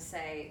that to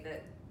say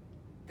that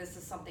this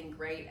is something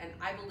great, and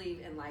I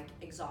believe in like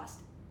exhaust.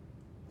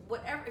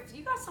 Whatever, if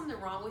you got something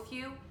wrong with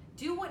you,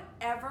 do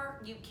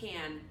whatever you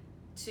can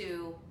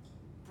to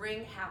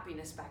bring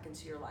happiness back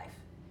into your life.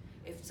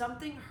 If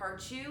something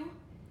hurts you,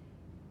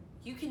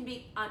 you can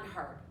be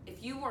unheard.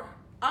 If you were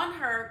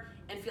unheard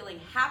and feeling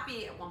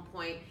happy at one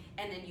point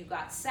and then you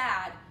got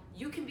sad,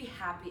 you can be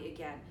happy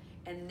again.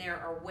 And there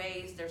are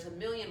ways, there's a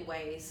million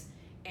ways.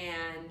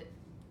 And,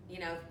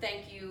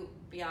 thank you,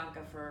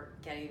 Bianca, for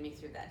getting me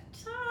through that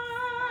time.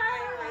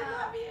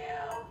 I love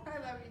you. I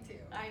love you too.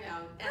 I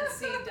know.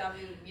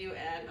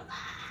 NCWUN.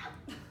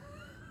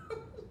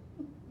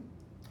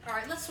 All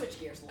right, let's switch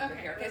gears a little bit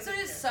here. Okay, so it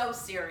is so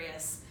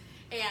serious.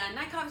 And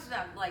Night Comics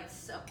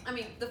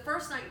was the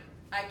first night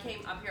I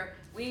came up here,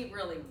 we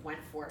really went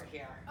for it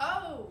here.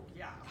 Oh,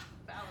 yeah.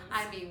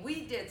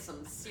 We did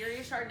some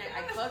serious Chardonnay.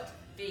 I cooked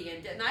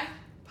vegan, didn't I?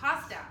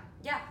 Pasta.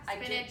 Yeah, I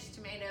did. Spinach,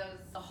 tomatoes.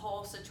 The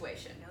whole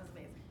situation. That was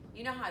amazing.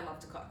 You know how I love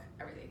to cook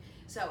everything.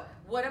 So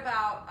what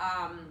about,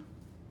 I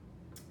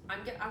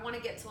want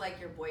to get to like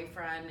your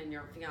boyfriend and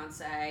your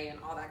fiance and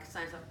all that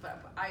kind of stuff,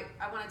 but I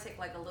want to take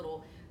like a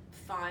little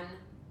fun,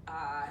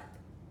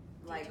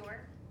 Detour?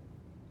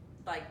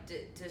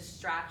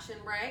 distraction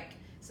break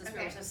since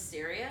we were so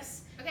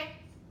serious. Okay.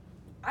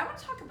 I want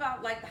to talk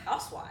about like the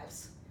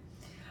housewives.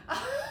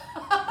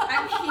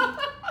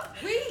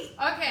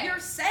 Okay. You're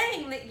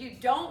saying that you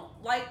don't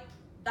like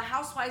the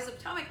Housewives of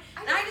Potomac,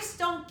 and I just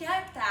don't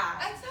get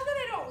that. It's not that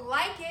I don't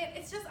like it.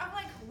 It's just I'm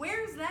like,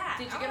 where's that?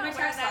 Did you get my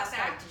text last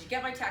night? Did you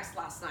get my text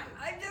last night?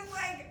 I'm just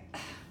like,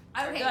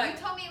 They're okay. good.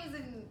 You told me it was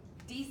in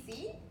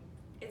D.C.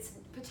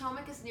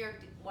 Potomac is near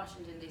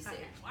Washington D.C.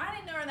 Okay. Well, I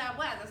didn't know where that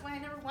was. That's why I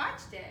never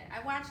watched it.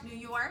 I watched New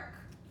York,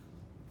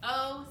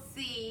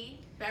 O.C.,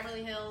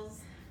 Beverly Hills,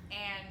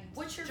 and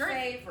What's your Jersey.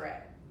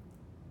 favorite?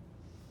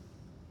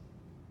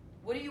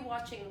 What are you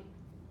watching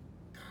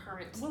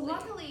currently? Well,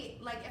 luckily,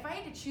 like if I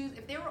had to choose,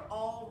 if they were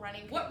all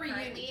running What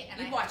concurrently, reunion? and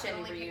You'd I watch could any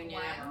only pick reunion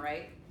one, ever,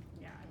 right?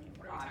 Yeah, I mean,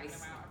 what are we talking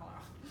Obviously. about? Hold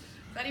on.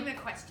 Is that even a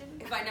question?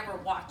 If I never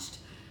watched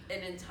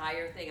an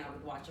entire thing, I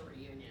would watch a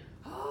reunion.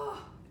 Oh,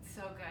 it's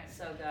so good.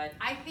 So good.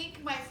 I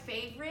think my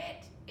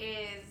favorite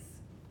is,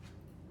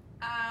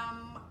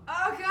 oh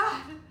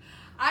God,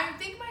 I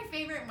think my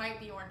favorite might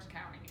be Orange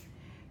County.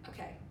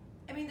 Okay.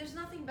 There's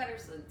nothing better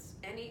than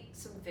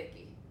some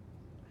Vicky.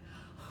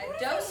 Who A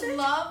doesn't dosage.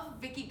 love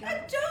Vicky A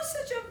Gunvalson?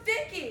 dosage of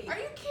Vicky. Are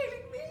you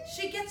kidding me?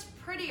 She gets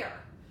prettier.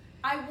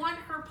 I want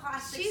her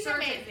plastic She's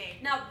surgeon. amazing.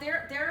 Now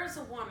there is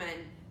a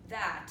woman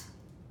that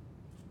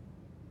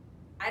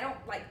I don't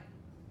like.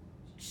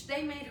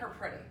 They made her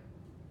pretty.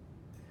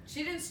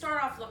 She didn't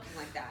start off looking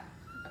like that.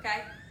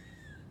 Okay,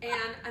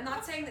 and I'm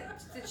not saying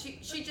that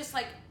she just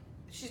like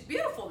she's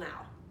beautiful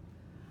now.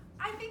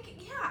 I think,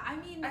 yeah. I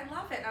mean, I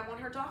love it. I want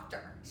her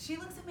doctor. she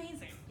looks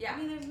amazing. Yeah. I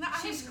mean, there's not.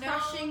 She's I have no-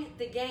 crushing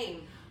the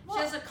game. Well-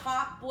 She has a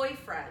cop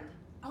boyfriend.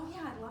 Oh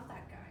yeah, I love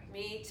that guy.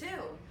 Me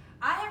too.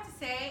 I have to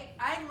say,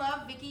 I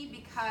love Vicky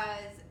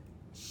because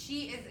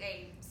she is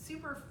a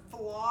super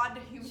flawed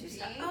human She's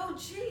being. oh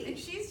gee. And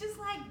she's just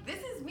like, this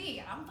is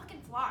me. I'm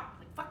fucking flawed.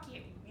 Like, fuck you.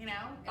 You know?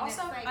 And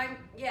Also, it's like, I'm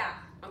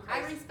I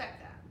crazy.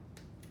 respect that.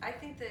 I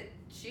think that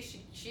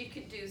she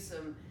could do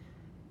some,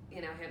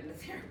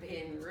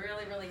 hypnotherapy and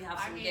really have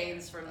I some mean-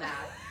 gains from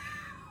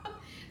that.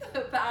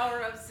 The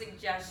power of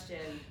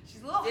suggestion.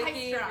 She's a little Vicky, high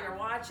if strung. you're A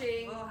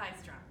watching, little high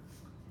strung.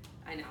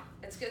 I know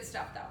it's good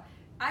stuff though.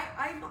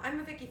 I'm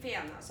a Vicky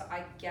fan though, so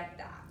I get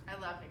that. I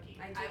love Vicky.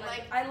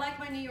 I like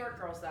my New York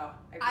girls though.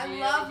 I really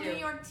love do. New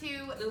York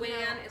too.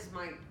 Luann is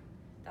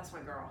that's my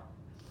girl.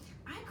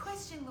 I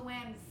question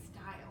Luann's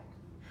style.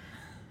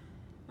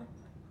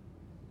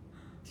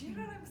 Do you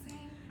know what I'm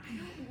saying?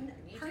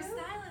 You Her do?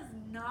 style is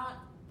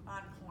not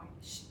on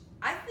point.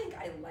 I think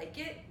I like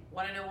it.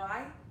 Want to know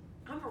why?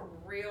 I'm a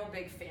real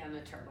big fan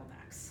of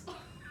turtlenecks.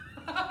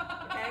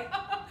 Okay.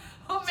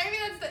 Well, maybe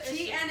that's the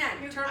issue.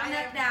 TNN, Because I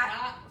turtleneck am that,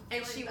 not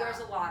and feeling she that wears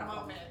a lot of them.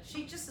 moment.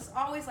 She just is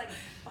always like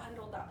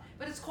bundled up.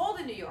 But it's cold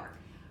in New York.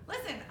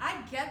 Listen,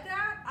 I get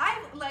that.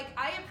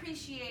 I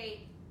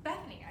appreciate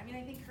Bethany. I mean,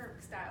 I think her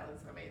style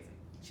is amazing.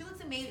 She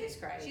looks amazing. She's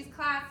great. She's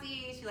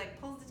classy. She like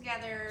pulls it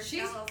together.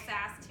 She's got a little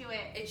sass to it.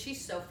 And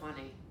she's so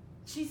funny.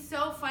 She's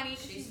so funny.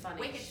 She's funny.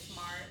 Wicked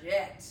smart.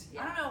 Shit.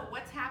 I don't know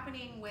what's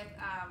happening with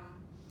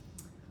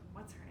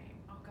what's her name?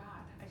 Oh God,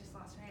 I just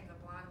lost her name. The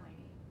blonde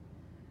lady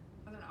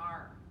with an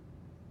R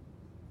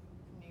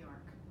from New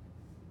York.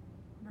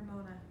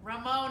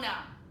 Ramona.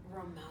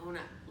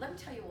 Let me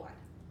tell you what.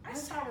 I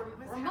What's saw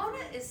happening? Ramona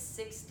is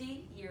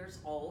 60 years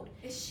old.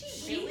 Is she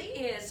She really?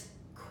 is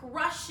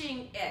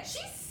crushing it.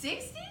 She's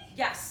 60?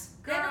 Yes.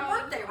 They had her Girl,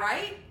 birthday, you are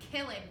right?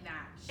 Killing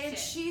that And shit.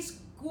 she's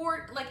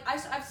gorgeous. Like,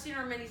 I've seen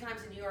her many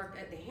times in New York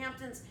at the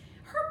Hamptons.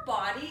 Her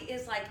body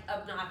is, like,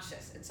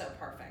 obnoxious. It's so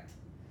perfect.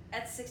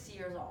 At 60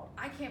 years old.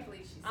 I can't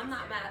believe she's 60. I'm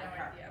not mad I have at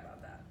no her. idea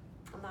about that.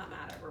 I'm not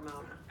mad at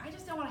Ramona. I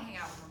just don't want to hang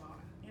out with Ramona.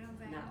 You know what I'm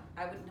saying?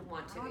 No, I wouldn't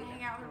want to I want to either.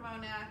 hang out with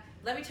Ramona.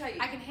 Let me tell you.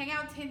 I can hang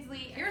out with Tinsley.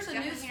 Here's a I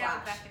can definitely hang out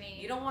with newsflash. Bethany.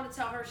 You don't want to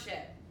tell her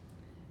shit.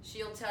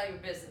 She'll tell your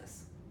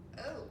business.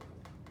 Oh.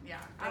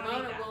 Yeah. I don't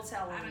Ramona need that. will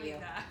tell I don't you.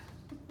 need that.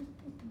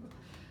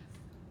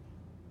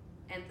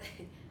 And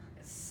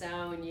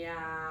Sonia.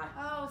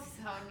 Oh,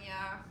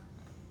 Sonia.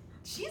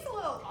 She's a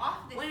little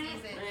off this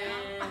season.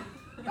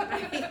 I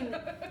mean,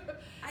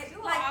 She's a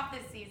little like, off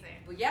this season.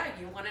 well, yeah,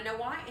 you want to know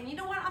why? And you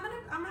know what?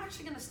 I'm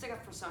actually gonna stick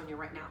up for Sonia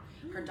right now.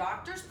 Her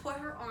doctors put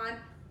her on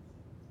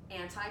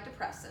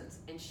antidepressants,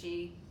 and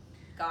she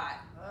got.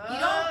 You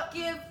don't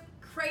give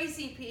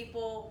crazy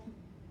people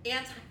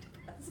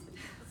antidepressants.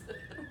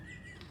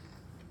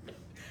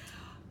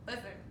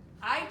 Listen,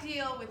 I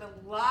deal with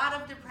a lot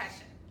of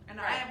depression, and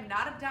I Right. am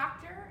not a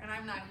doctor, and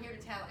I'm not here to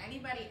tell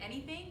anybody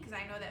anything because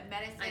I know that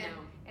medicine, I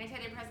know.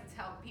 antidepressants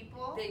help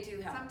people. They do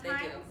help.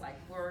 Sometimes. They do. Like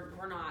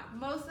we're not.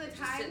 Most of the It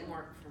just time, didn't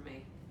work for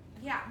me.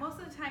 yeah, most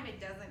of the time it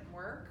doesn't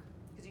work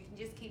because you can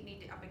just keep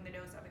upping the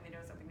dose.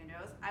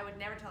 I would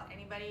never tell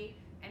anybody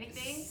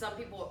anything. Some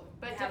people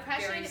But have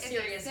depression very is a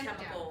serious symptom.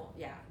 chemical.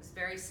 Yeah, it's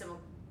very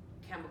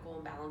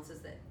chemical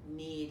imbalances that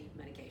need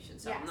medication.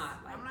 So I'm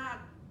not like.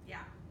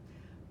 Yeah.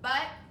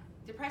 But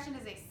depression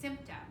is a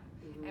symptom.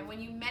 Mhm. And when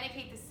you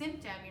medicate the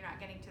symptom, you're not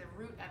getting to the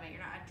root of it.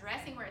 You're not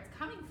addressing where it's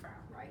coming from.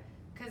 Right.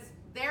 Because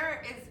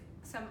there is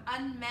some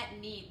unmet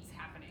needs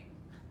happening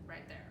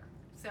right there.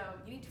 So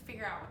you need to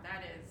figure out what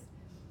that is.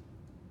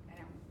 I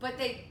know.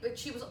 But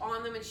she was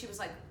on them, and she was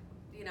like,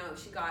 you know,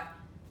 she got.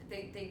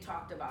 They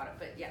talked about it,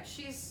 but yeah,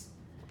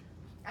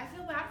 I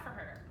feel bad for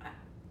her.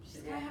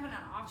 She's kind of having an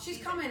off She's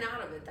season. coming out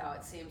of it though.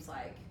 It seems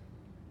like.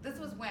 This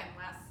was when?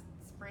 Last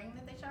spring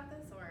that they shot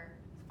this? Or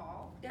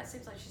fall? Yeah, it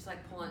seems like she's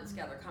like pulling it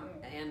together come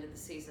the end of the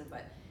season,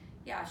 but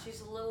yeah,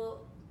 she's a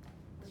little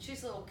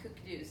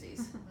kook-doozies,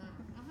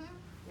 Mm-hmm.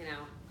 you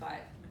know.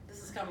 But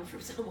this is coming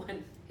from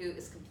someone who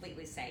is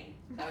completely sane.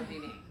 That would be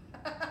me.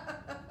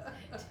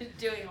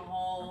 Doing a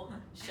whole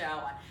show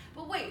on.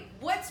 But wait,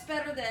 what's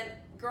better than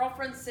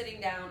girlfriends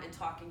sitting down and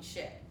talking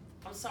shit?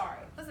 I'm sorry.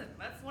 Listen,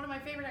 that's one of my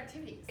favorite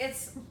activities.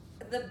 It's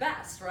the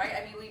best, right?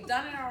 I mean, we've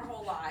done it our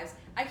whole lives.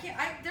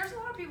 There's a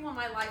lot of people in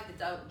my life that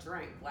don't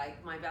drink.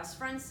 Like my best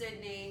friend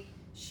Sydney,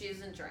 she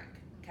doesn't drink,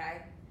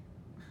 okay?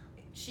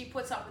 She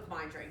puts up with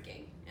my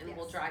drinking and Yes.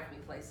 will drive me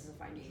places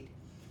if I need.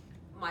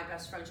 My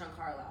best friend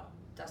Giancarlo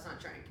does not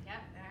drink. Yeah.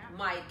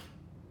 Mike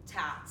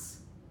Tats,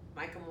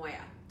 Mike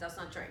Amoya, does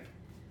not drink.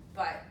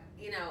 But,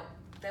 you know,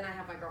 then I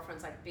have my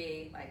girlfriends like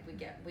B, like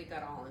we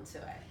got all into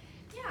it.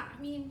 Yeah,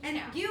 I mean,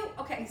 And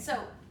okay,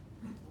 so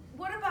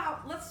what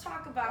about, let's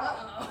talk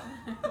about,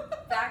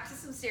 back to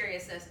some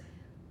seriousness,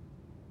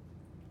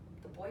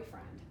 the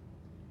boyfriend,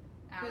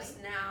 who's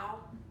now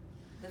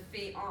the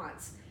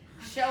fiance.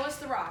 Show us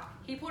the rock.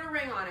 He put a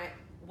ring on it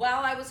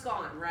while I was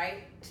gone,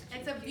 right?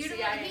 It's a You beautiful,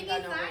 see, I he ain't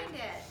got no designed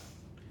ring.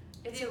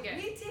 it. It's He a, did good.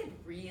 we did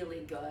really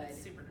good.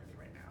 He's super nerdy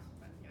right now,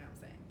 but you know what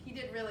I'm saying. He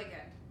did really good.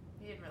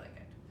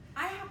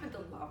 I happen to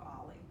love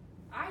Ollie.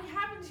 I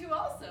happen to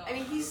also. I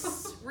mean, he's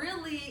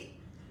really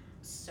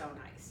so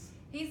nice.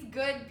 He's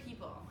good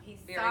people. He's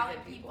Very solid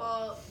good people.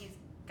 people. He's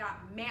got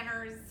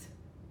manners.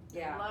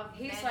 Yeah. I love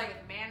He's men like,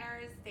 with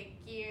manners. Thank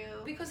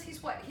you. because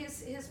he's what?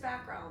 His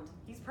background.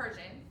 He's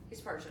Persian.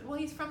 He's Persian. Well,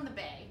 he's from the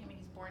Bay. I mean,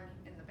 he's born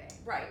in the Bay.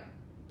 Right.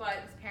 But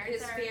His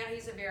parents are-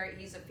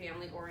 he's a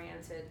family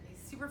oriented. He's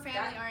super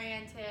family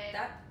oriented.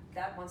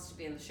 That wants to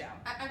be in the show.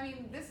 I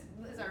mean, this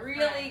is our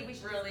Really, friend. We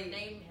should just really-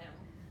 name him.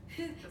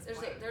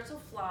 There's a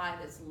fly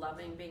that's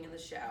loving being in the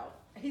show.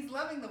 He's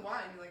loving the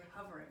wine. He's like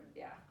hovering.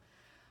 Yeah.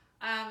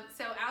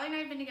 So Allie and I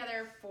have been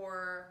together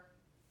for,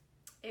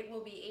 it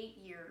will be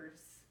 8 years,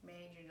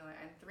 May, June, July,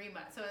 and 3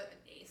 months. So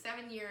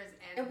 7 years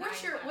and And what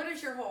 9 months.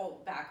 is your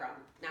whole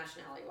background,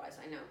 nationality wise?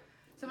 I know.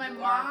 So my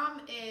You are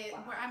mom is,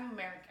 black. I'm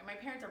American. My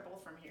parents are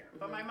both from here,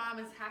 but Mhm. my mom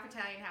is half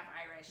Italian, half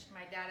Irish.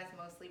 My dad is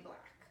mostly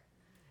black.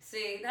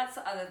 See, that's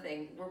the other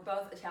thing. We're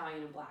both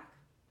Italian and black.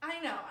 I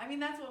know. I mean,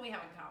 that's what we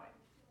have in common.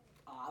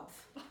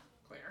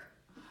 Clear.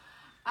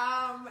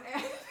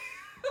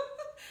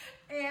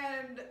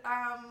 And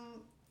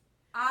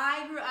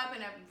I grew up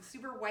in a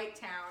super white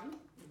town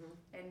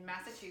Mhm. in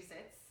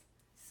Massachusetts,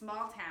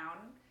 small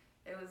town.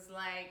 It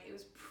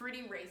was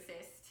pretty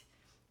racist.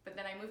 But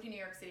then I moved to New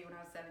York City when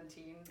I was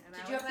 17, and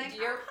Did I you was have like, the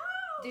deer?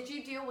 Did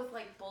you deal with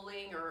like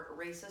bullying or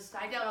racist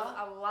stuff? I dealt with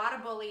a lot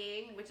of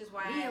bullying, which is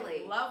why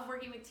Really? I love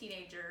working with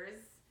teenagers.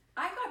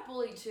 I got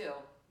bullied too.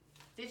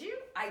 Did you?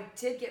 I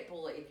did get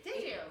bullied.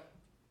 Did you?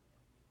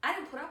 I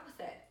didn't put up with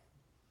it.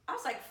 I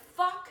was like,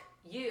 fuck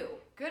you.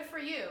 Good for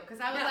you, because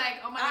I was No, like,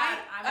 oh my god,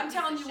 I'm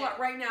telling you what,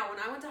 right now, when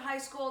I went to high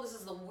school, this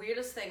is the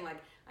weirdest thing. Like,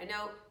 I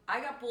know I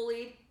got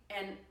bullied,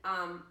 and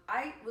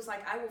I was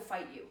like, I will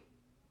fight you.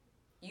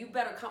 You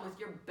better come with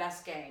your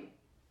best game.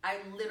 I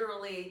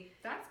literally,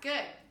 That's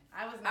good.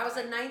 I was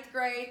in ninth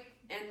grade,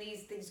 and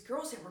these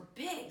girls, they were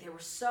big. They were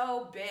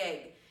so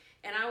big.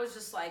 And I was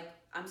just like,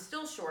 I'm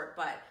still short,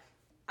 but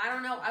I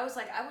don't know. I was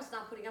like, I was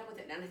not putting up with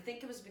it. And I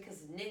think it was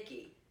because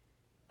Nikki,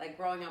 like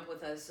growing up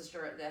with a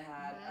sister that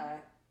had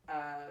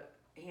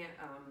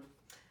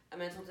a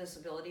mental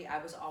disability,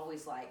 I was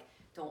always like,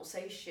 don't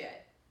say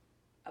shit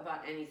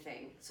about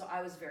anything. So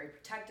I was very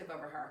protective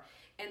over her.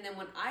 And then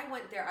when I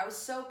went there, I was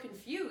so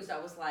confused. I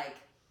was like,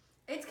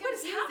 It's what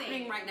is confusing.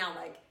 happening right now?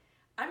 Like,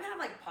 I'm kind of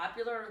like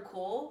popular and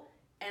cool,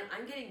 and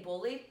I'm getting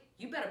bullied.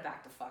 You better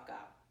back the fuck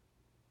up.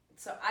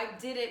 So I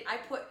didn't.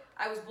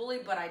 I was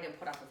bullied, but I didn't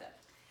put up with it.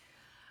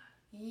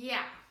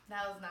 Yeah,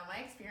 that was not my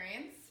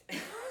experience.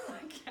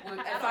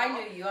 If I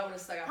knew you, I would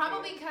have stuck up for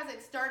Probably you. because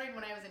it started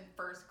when I was in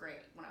first grade,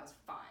 when I was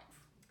 5.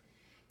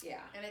 Yeah.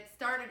 And it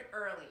started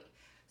early.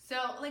 So,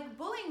 like,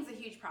 bullying's a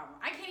huge problem.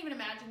 I can't even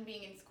imagine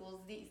being in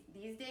schools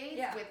these days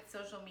Yeah. with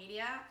social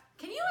media.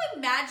 Can you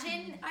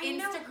imagine I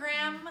know,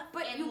 Instagram?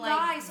 But in you like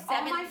guys,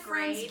 all my 7th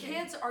friends' grade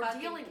kids and are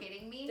fucking dealing.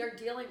 kidding me? They're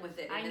dealing with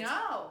it. And I it's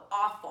know.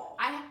 awful.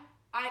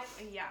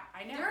 Yeah,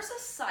 I know. There's a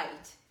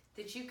site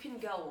that you can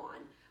go on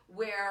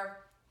where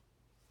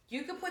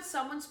you can put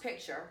someone's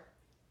picture,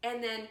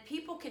 and then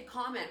people can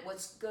comment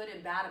what's good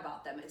and bad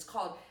about them. It's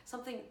called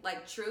something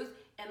like Truth.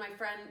 And my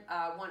friend,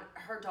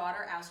 her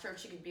daughter asked her if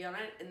she could be on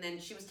it, and then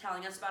she was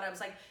telling us about it. I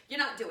was like, "You're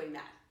not doing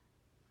that.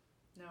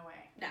 No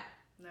way. No."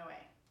 No way.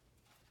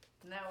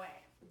 No way.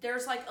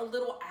 There's like a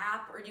little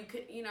app, or you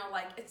could,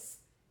 like it's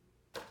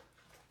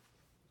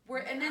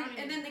where, and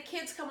then the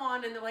kids come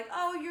on and they're like,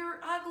 "Oh, you're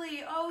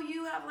ugly. Oh,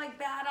 you have like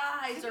bad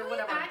eyes," Can or you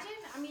whatever. imagine?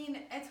 I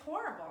mean, it's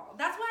horrible.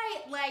 That's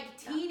why, like,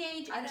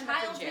 teenage I'd and end up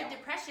in childhood jail.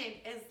 depression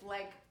is,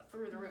 like,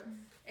 through the roof.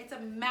 It's a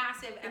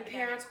massive And epidemic.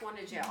 parents going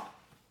to jail,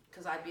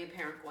 because I'd be a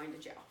parent going to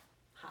jail.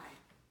 Hi.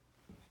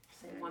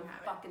 Say There one you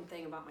have it. fucking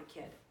thing about my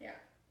kid. Yeah.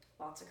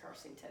 Lots of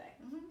cursing today.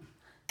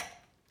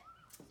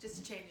 Just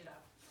to change it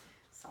up.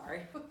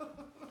 Sorry.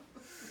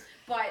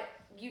 But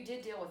you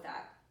did deal with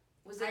that.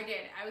 Was it? I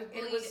did. I was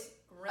bullied It was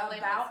relentlessly.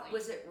 about.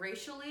 Was it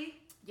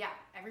racially? Yeah,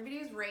 everybody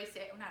was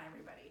racist. Well, not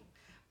everybody,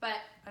 but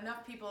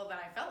enough people that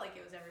I felt like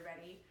it was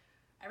everybody.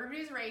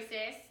 Everybody was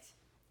racist.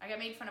 I got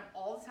made fun of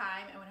all the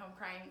time. I went home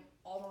crying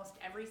almost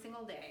every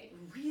single day.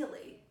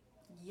 Really?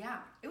 Yeah,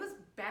 it was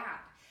bad.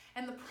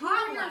 And the Who are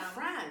problem, your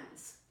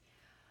friends?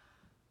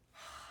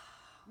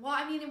 well,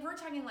 I mean, if we're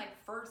talking like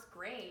first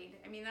grade,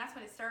 I mean, that's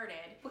when it started.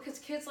 Because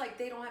kids, like,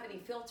 they don't have any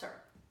filter.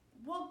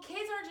 Well,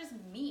 kids are just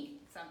mean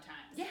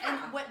sometimes.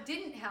 Yeah. And what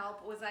didn't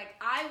help was like,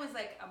 I was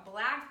like a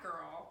black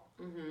girl,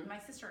 Mm-hmm. my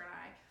sister and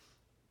I,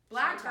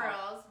 black Chantal,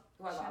 girls,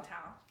 who I love.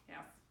 Chantal, yes.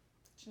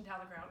 Chantal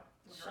the girl.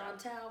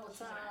 Chantal, what's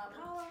up?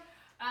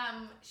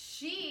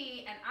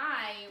 She and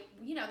I,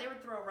 they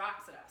would throw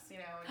rocks at us,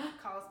 and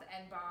call us the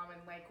N-bomb,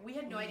 and like we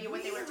had no idea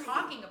what they were Really?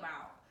 talking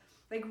about.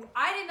 Like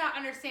I did not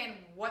understand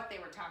what they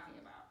were talking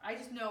about. I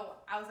just know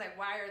I was like,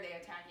 why are they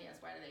attacking us?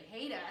 Why do they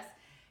hate us?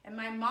 And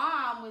my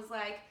mom was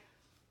like,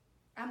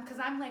 because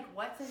I'm like,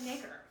 what's a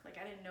nigger? Like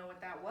I didn't know what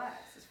that was.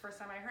 It's the first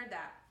time I heard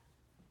that.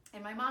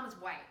 And my mom is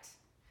white.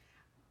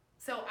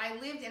 So I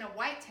lived in a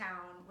white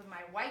town with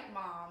my white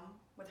mom,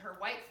 with her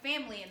white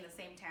family in the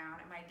same town,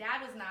 and my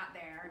dad was not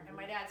there, and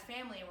my dad's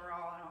family were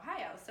all in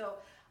Ohio. So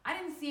I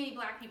didn't see any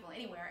black people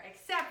anywhere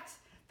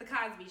except the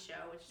Cosby Show,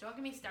 which don't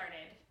get me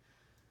started,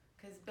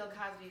 because Bill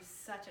Cosby is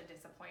such a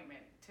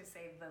disappointment, to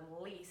say the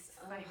least.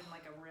 It's not even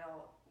like a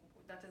real,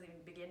 that doesn't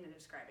even begin to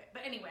describe it.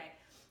 But anyway,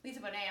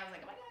 Lisa Bonet, I was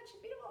like, oh my God,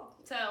 she's beautiful.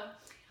 So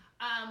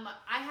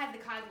I had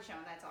the Cosby Show,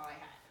 and that's all I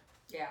had.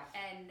 Yeah.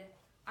 And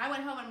I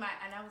went home and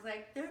I was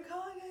like, they're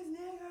calling us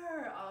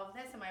nigger, all of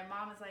this, and my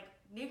mom was like,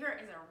 nigger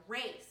is a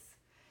race.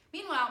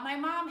 Meanwhile, my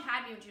mom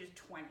had me when she was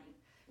 20.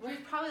 She was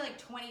probably like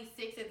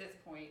 26 at this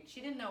point.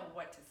 She didn't know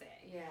what to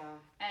say. Yeah.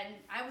 And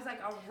I was like,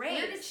 a race.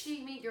 Where did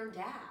she meet your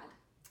dad?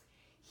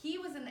 He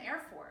was in the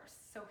Air Force.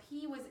 So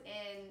he was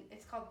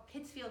it's called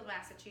Pittsfield,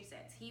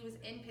 Massachusetts. He was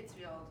in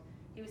Pittsfield.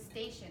 He was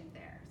stationed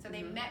there. So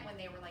they met when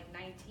they were like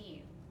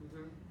 19. Mm-hmm.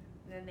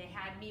 And then they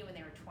had me when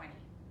they were 20.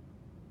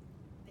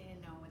 They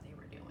didn't know what they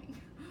were doing.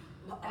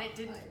 And it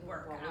didn't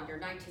work Well, out. when you're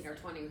 19 or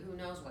 20, who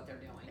knows what they're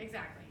doing?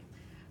 Exactly.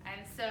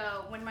 And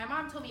so when my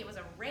mom told me it was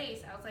a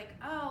race, I was like,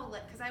 oh,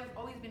 because I've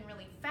always been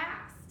really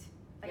fast.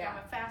 Like Yeah. I'm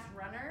a fast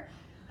runner.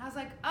 I was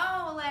like,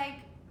 oh, like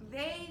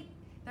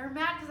they're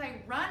mad because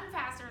I run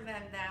faster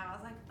than them. I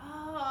was like,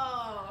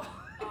 oh.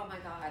 Oh my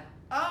God.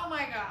 Oh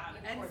my God.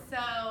 You And poor- so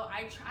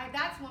I tried,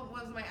 that's what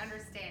was my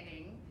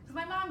understanding. Because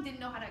Because my mom didn't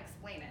know how to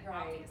explain it.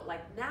 Right. Obviously.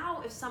 Like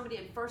now, if somebody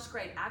in first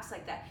grade acts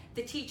like that,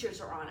 the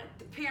teachers are on it,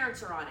 the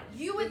parents are on it.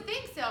 You would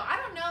think so. I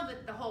don't know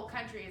that the whole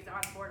country is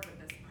on board with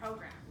this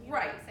program. You know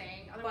Right. what I'm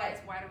saying? Otherwise,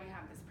 why do we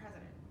have this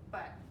president?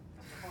 But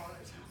that's a whole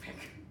other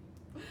topic.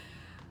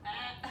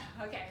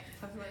 Okay,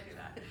 let's not do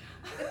that.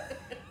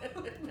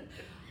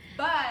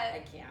 But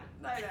I can't.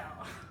 I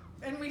know,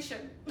 and we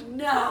shouldn't.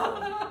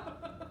 No.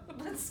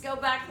 Let's go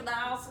back to the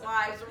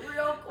housewives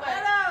real quick. I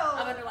know.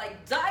 I'm gonna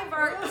like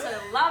divert to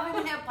Love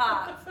and Hip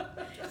Hop.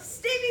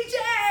 Stevie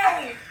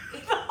J.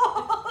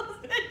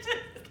 It just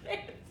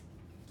can't.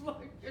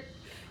 Look,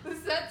 the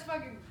set's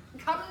fucking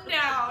coming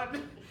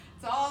down.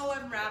 It's all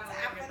unraveling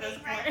at this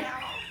point.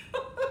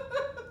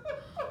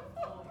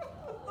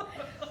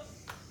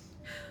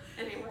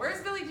 Anyway,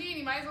 Where's Billie Jean?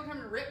 You might as well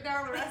come and rip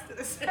down the rest of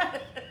the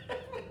set.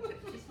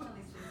 She's one of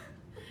these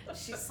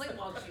she's sleep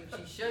well.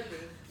 She should be.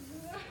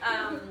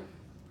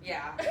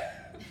 Yeah.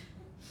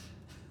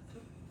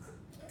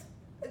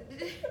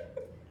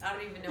 I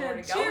don't even know where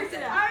to go cheers with it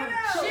it. up. I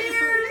know.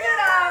 Cheers it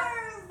up.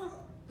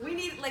 We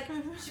need like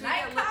should we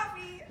Night get, like,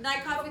 coffee.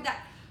 night coffee.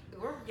 That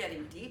we're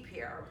getting deep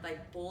here,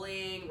 like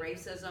bullying,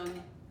 racism.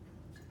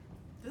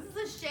 This is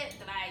the shit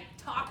that I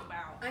talk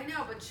about. I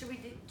know, but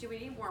do we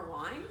need more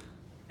wine?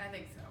 I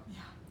think so. Yeah.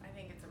 I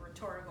think it's a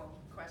rhetorical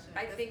question.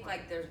 I at this think point.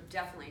 like there's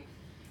definitely,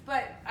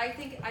 but I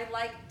think I'd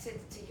like to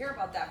hear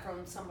about that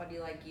from somebody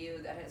like you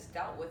that has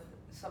dealt with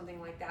something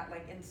like that,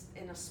 like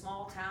in a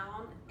small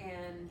town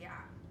and yeah,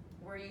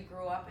 where you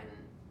grew up, and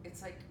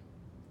it's like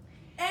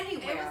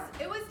anywhere.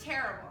 it was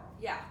terrible.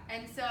 Yeah.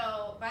 And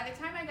so by the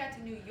time I got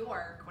to New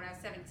York when I was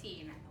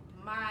 17,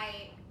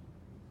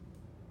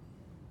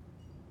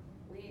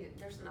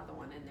 There's another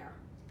one in there.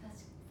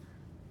 That's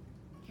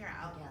here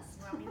I'll Yes.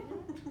 You want me to do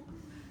it?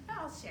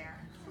 I'll share.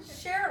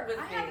 Share it with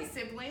I me. have a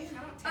sibling. I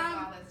don't take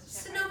all this shit.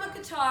 Sonoma myself.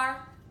 Qatar.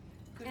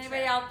 Couture.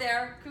 Anybody out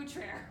there?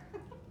 Couture.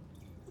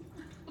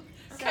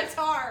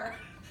 Qatar.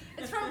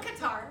 It's from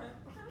Qatar.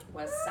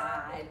 West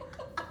Side.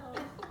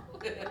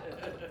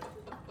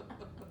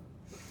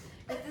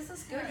 But this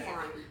is good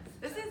wine.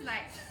 This is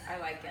nice. I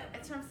like it.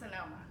 It's from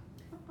Sonoma.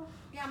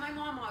 Yeah, my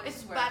mom always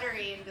It's swears.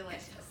 buttery and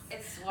delicious.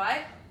 It's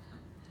what?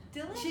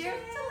 Delicious. Cheers.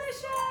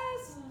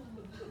 Delicious.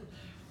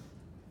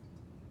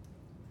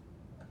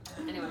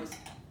 Anyways,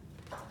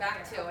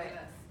 back Here, to I'll do it.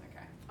 this.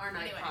 Okay. Our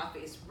night Anyway.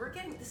 coffees.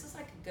 This is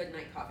like a good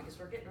night coffee because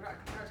we're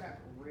talking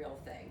real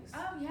things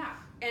Oh yeah,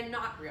 and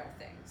not real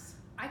things.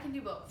 I can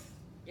do both,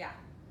 Yeah,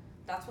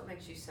 that's what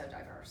makes you so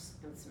diverse.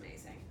 And it's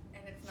amazing.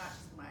 and it's not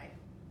just my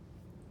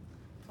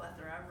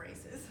plethora of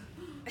races.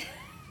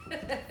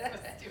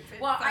 Stupid.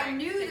 Well, I Sorry,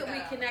 knew take that we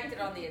out. connected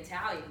on the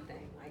Italian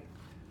thing. Like,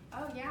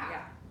 Oh yeah.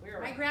 yeah, we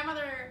were. My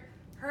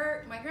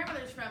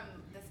grandmother's from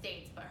the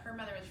States, but her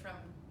mother is from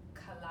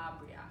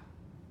Calabria.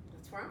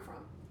 That's where I'm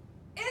from.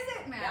 Is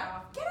it now? Yeah.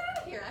 Get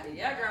out of here. I didn't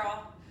Yeah, know that.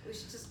 girl. We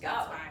should just go.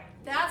 That's why.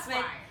 That's Let's make-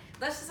 why.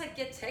 Let's just like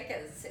get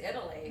tickets to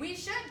Italy. We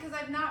should, because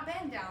I've not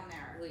been down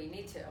there Well, you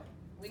need to.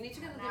 We need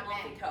to go to the Not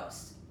Amalfi been.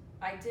 Coast.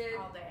 I did.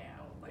 all day.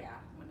 I will, like, Yeah.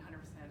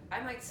 100%. I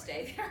might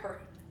stay there.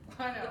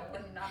 I know.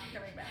 We're not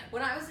coming back.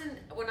 When I was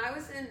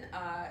in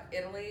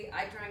Italy,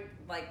 I drank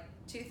like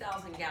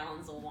 2,000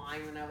 gallons of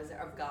wine when I was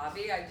there, of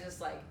Gavi. I just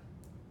like,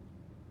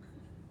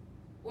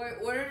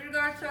 what did you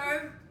guys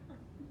serve?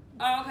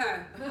 Oh,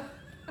 okay.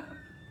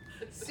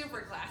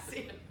 Super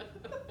classy.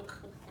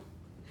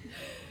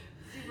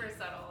 Super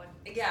subtle.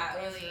 And Yeah,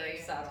 it was really very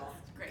subtle.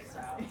 Great.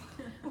 So,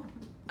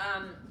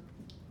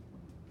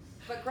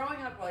 but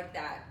growing up like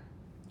that,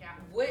 Yeah.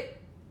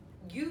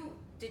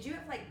 did you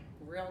have like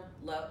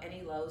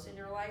any lows in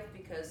your life?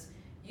 Because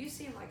you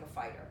seem like a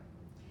fighter.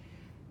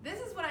 This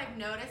is what I've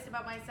noticed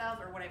about myself,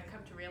 or what I've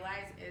come to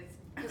realize is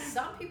Because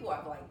some people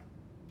have like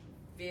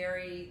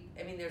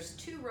there's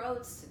two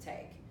roads to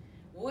take.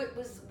 What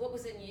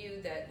was in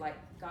you that like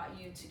got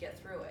you to get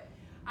through it?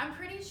 I'm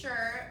pretty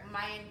sure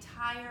my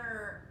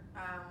entire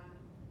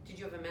Did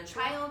you have a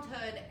mentor?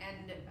 childhood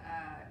and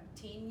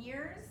teen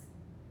years,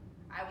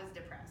 I was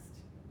depressed.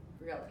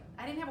 Really?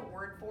 I didn't have a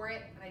word for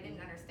it, and I didn't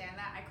understand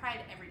that. I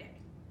cried every day.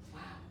 Wow.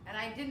 And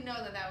I didn't know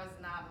that was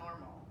not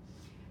normal.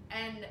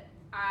 And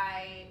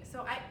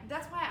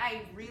that's why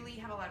I really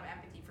have a lot of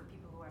empathy for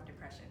people who have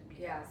depression,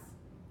 because Yeah.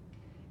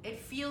 it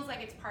feels like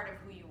it's part of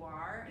who you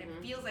are, and Mhm.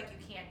 it feels like you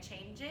can't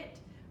change it,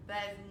 but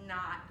that is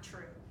not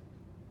true.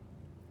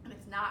 And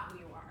it's not who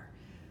you are.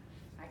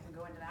 I can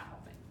go into that whole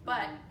thing.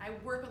 But I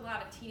work with a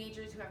lot of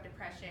teenagers who have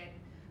depression,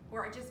 who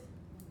are just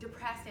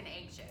depressed and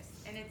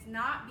anxious. And it's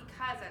not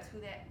because that's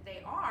who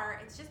they are,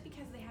 it's just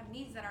because they have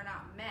needs that are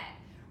not met,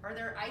 or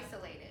they're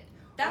isolated.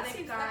 That or they've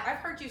seems got, I've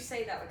heard you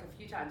say that like a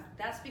few times.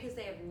 That's because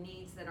they have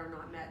needs that are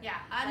not met. yeah,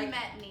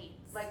 unmet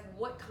needs. Like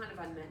what kind of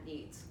unmet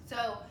needs?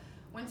 So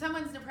when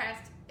someone's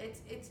depressed,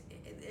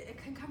 it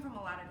can come from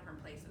a lot of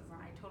different places,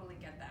 and I totally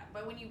get that.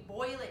 But when you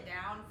boil it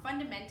down,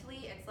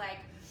 fundamentally, it's like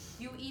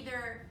you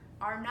either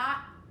are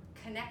not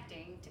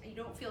connecting, you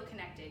don't feel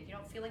connected, you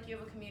don't feel like you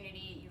have a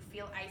community, you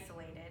feel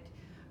isolated,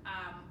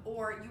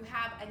 or you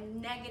have a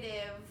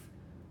negative,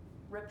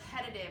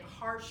 repetitive,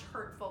 harsh,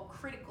 hurtful,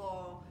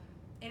 critical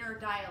inner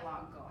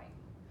dialogue going,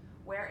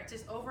 where it's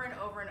just over and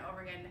over and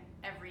over again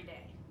every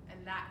day.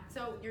 And that,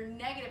 so your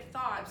negative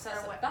thoughts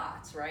Obsessive are what,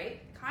 thoughts,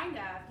 right? kind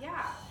of,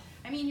 yeah.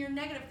 I mean, your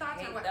negative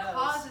thoughts are Hate what those.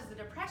 causes the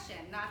depression,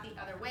 not the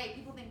other way.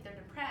 People think they're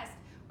depressed,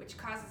 which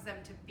causes them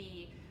to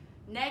be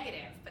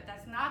negative, but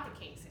that's not the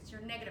case. It's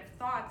your negative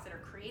thoughts that are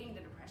creating the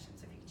depression.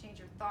 So if you can change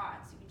your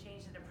thoughts, you can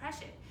change the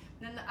depression.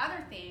 And then the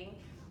other thing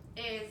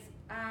is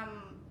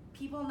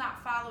people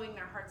not following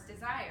their heart's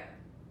desire.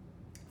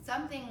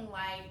 Something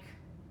like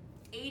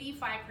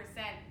 85%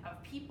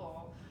 of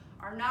people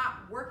are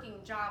not working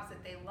jobs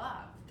that they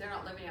love. They're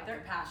not living out They're-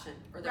 their passion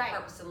or their Right.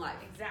 purpose in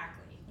life.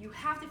 Exactly. You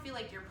have to feel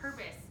like your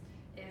purpose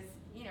is,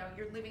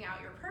 you're living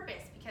out your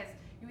purpose, because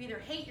you either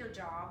hate your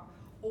job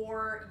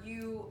or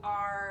you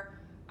are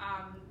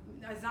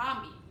a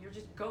zombie. You're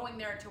just going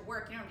there to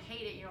work. You don't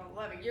hate it. You don't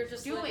love it. You're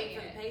just doing living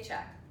for it. the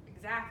paycheck.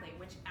 Exactly,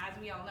 which, as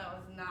we all know,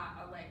 is not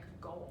a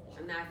goal.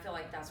 And I feel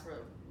like that's where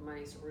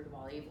money's the root of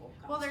all evil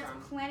comes Well, there's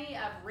from. plenty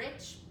of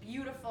rich,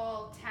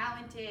 beautiful,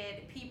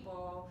 talented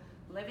people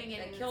living in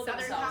That kill Southern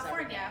themselves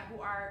every California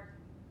who are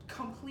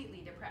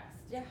completely depressed.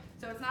 Yeah.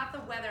 So it's not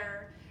the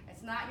weather,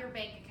 it's not your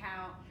bank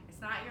account, it's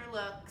not your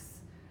looks,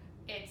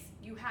 it's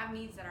you have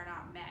needs that are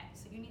not met.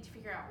 So you need to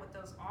figure out what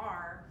those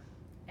are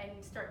and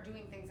start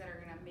doing things that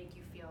are gonna make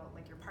you feel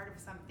like you're part of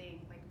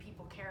something, like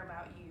people care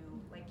about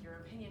you, like your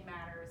opinion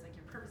matters, like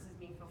your purpose is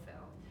being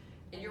fulfilled.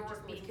 And you're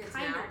just working with being kids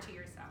kinder now? to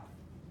yourself.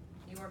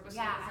 You work with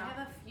Yeah, students I now?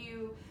 have a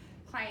few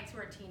clients who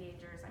are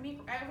teenagers. I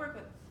mean, I work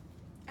with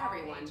all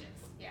Everyone. ages.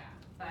 Yeah,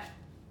 but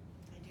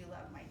I do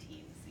love my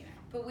teens,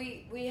 But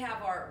we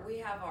have our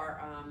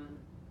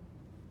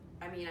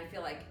I mean, I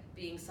feel like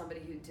being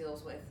somebody who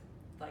deals with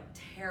like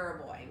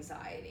terrible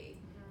anxiety,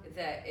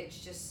 that it's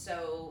just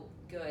so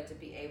good to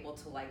be able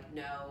to like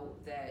know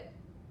that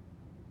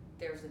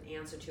there's an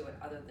answer to it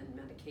other than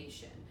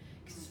medication.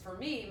 Because for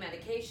me,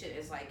 medication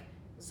is like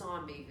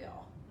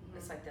Zombieville.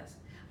 It's like this.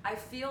 I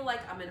feel like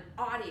I'm an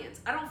audience.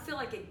 I don't feel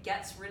like it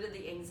gets rid of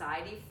the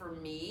anxiety for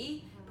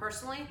me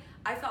personally.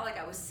 I felt like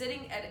I was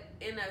sitting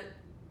in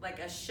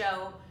a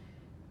show,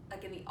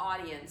 like in the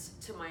audience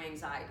to my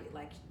anxiety.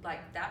 Like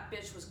that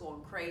bitch was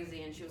going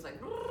crazy and she was like,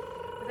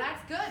 But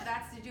that's good.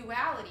 That's the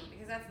duality,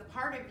 because that's the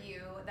part of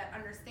you that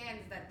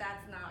understands that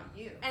that's not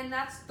you. and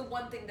that's the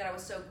one thing that I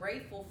was so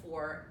grateful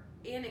for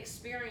in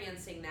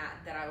experiencing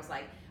that I was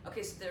like,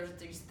 okay, so there's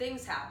these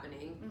things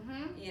happening,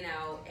 and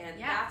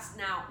Yeah. that's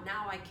now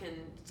I can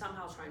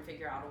somehow try and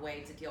figure out a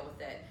way to deal with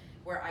it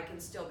where I can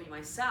still be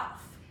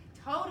myself.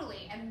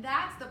 Totally. And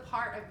that's the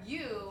part of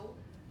you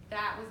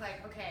that was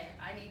like, okay,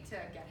 I need to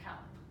get help.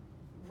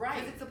 Right.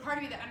 Because it's the part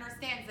of you that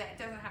understands that it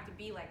doesn't have to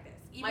be like this.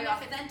 My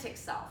if it's authentic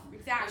self.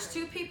 Exactly. There's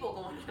two people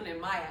going on in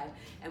my head,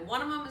 and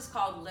one of them is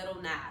called Little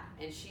Nat,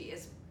 and she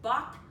is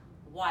buck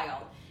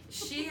wild.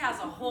 She has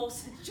a whole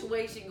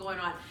situation going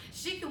on.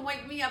 She can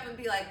wake me up and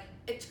be like,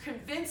 it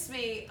convinced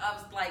me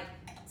of like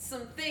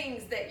some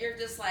things that you're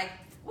just like,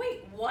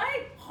 wait, what?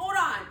 Hold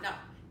on. No.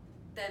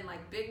 Then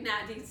like Big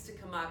Nat needs to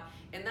come up,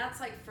 and that's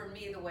like for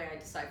me the way I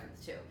decipher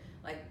the two.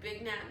 Like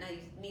Big Nat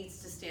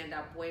needs to stand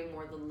up way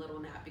more than Little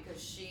Nat,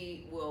 because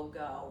she will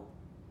go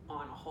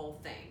on a whole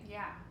thing,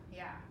 Yeah.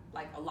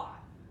 like a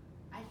lot.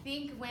 I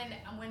think when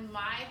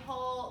my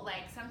whole,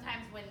 like,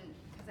 sometimes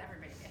because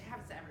everybody, it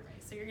happens to everybody.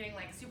 So you're getting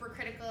like super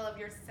critical of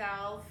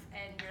yourself,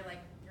 and you're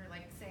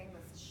like saying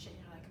this shit.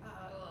 You're like,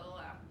 oh.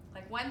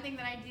 Like one thing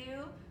that I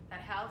do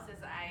that helps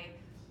is I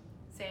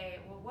say,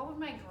 well, what would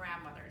my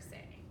grandmother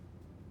say?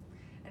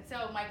 And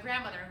so my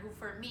grandmother, who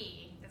for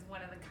me is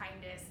one of the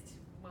kindest,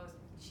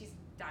 she's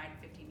died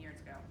 15 years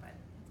ago, but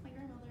that's my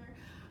grandmother.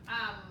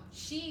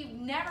 She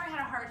never had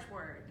a harsh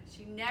word.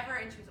 She never,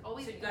 and she was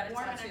always So you got a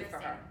warm and tattoo for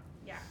understanding.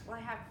 her. Yeah. Well,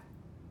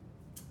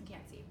 you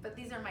can't see, but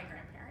these are my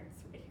grandparents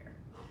right here,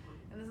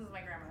 and this is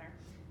my grandmother,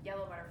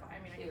 Yellow Butterfly. I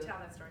mean, I Cute. can tell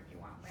that story if you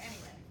want, but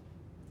anyway,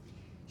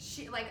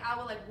 I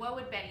will what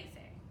would Betty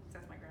say?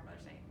 That's my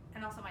grandmother's name,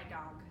 and also my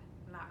dog,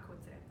 not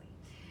coincidentally.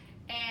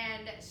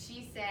 And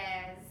she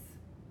says,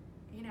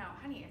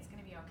 honey, it's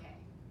gonna be okay.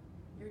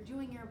 You're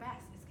doing your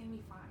best. It's gonna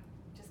be fine.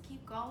 Just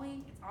keep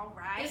going. It's all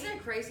right. Isn't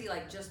it crazy?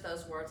 Like just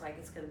those words, like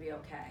it's gonna be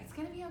okay. It's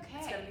gonna be okay.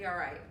 It's gonna be all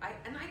right. I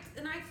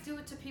do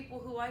it to people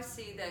who I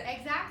see that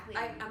Exactly.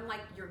 I'm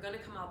like, you're gonna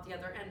come out the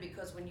other end,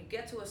 because when you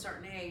get to a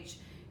certain age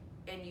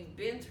and you've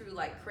been through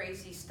like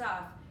crazy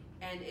stuff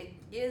and it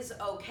is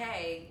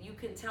okay, you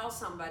can tell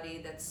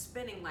somebody that's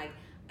spinning like,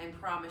 I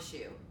promise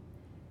you,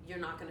 you're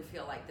not gonna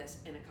feel like this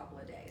in a couple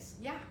of days.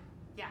 Yeah.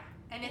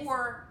 And it's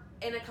Or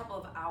in a couple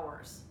of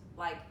hours.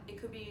 Like it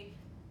could be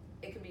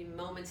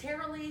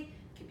momentarily,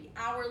 it could be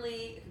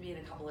hourly, it could be in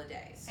a couple of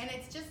days. And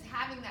it's just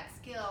having that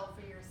skill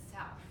for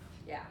yourself.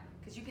 Yeah.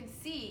 Because you can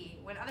see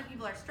when other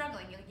people are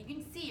struggling, you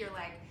can see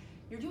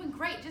you're doing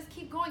great. Just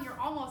keep going. You're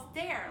almost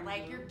there. Mm-hmm.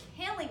 Like you're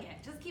killing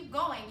it. Just keep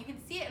going. You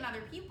can see it in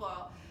other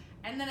people.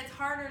 And then it's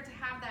harder to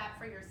have that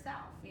for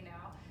yourself,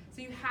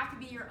 So you have to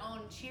be your own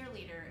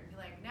cheerleader and be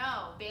like,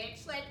 no,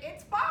 bitch, like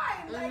it's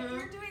fine. Like Mhm.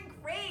 you're doing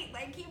great.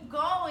 Like keep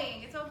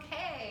going. It's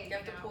okay. You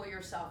have to pull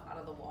yourself out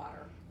of the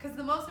water. Because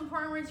the most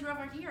important words you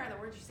ever hear are the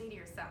words you say to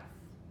yourself.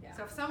 Yeah. Yeah.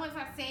 So if someone's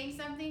not saying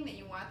something that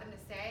you want them to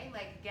say,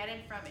 like, get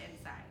it from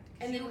inside.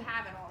 And And you then-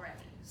 have it already.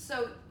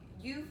 So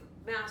you've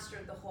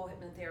mastered the whole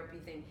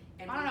hypnotherapy thing.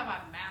 And I don't know if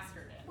I've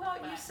mastered it. Well,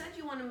 you but- said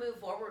you want to move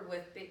forward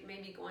with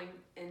maybe going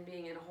and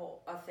being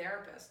a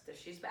therapist. That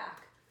she's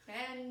back.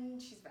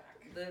 And she's back.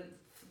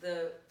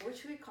 The what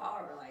should we call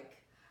her? Like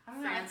I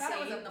don't know. I thought it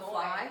was Francine a the boy.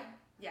 Fly?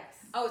 Yes.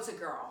 Oh, it's a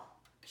girl.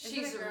 Is it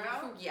She's a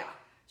girl? Yeah.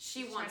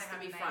 She She's wants trying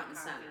to be have front night and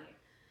center. coffee.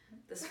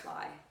 This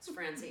fly. It's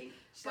Francine.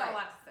 She's got But a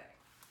lot to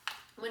say.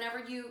 whenever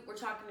you were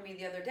talking to me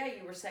the other day,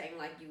 you were saying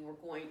like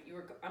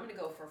I'm gonna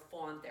go for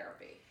full-on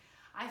therapy.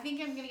 I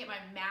think I'm gonna get my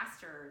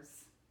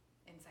master's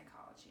in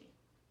psychology,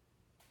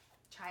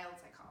 child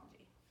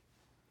psychology.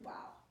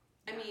 Wow.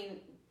 Yeah. I mean,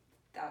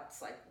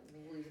 that's like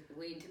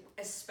we do,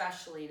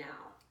 especially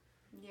now.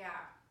 Yeah.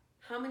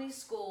 How many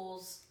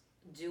schools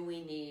do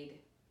we need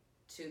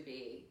to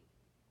be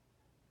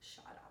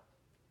shut up?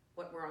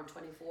 What, we're on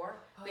 24?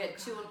 We Oh, had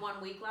 2 in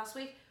 1 week last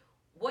week.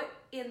 What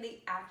in the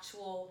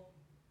actual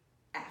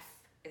F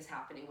is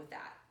happening with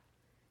that?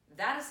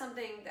 That is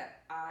something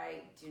that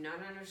I do not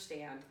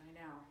understand. I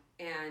know.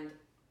 And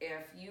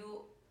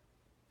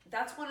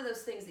that's one of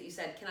those things that you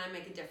said, can I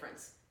make a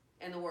difference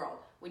in the world?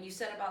 When you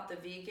said about the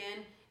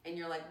vegan and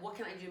you're like, what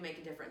can I do to make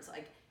a difference?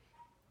 Like,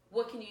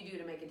 what can you do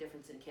to make a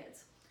difference in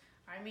kids?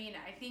 I mean,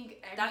 I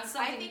think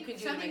Something you could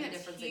do to something make a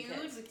that's difference in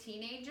huge kids. with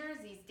teenagers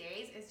these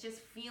days is just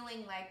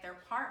feeling like they're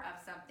part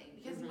of something.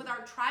 Because Mhm. with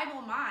our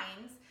tribal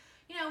minds,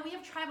 you know, we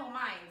have tribal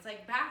minds.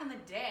 Like back in the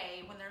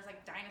day when there's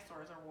like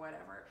dinosaurs or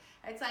whatever,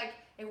 it's like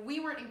if we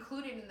weren't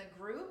included in the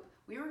group,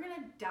 we were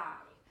gonna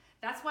die.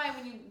 That's why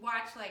when you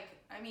watch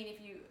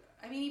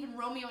even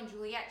Romeo and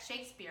Juliet,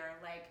 Shakespeare,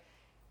 like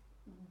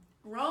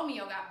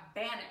Romeo got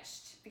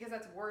banished because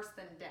that's worse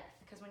than death.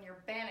 Because when you're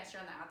banished,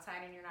 you're on the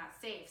outside and you're not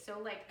safe. So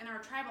like in our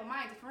tribal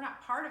minds, if we're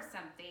not part of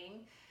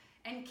something,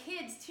 and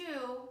kids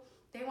too,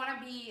 they want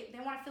to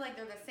feel like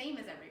they're the same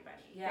as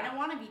everybody. Yeah. They don't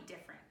want to be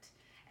different.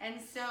 And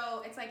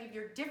so it's like if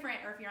you're different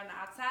or if you're on the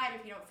outside,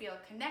 if you don't feel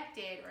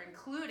connected or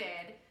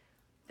included,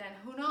 then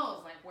who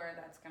knows like where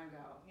that's gonna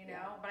go, you know?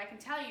 Yeah. But I can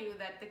tell you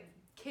that the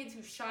kids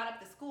who shot up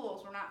the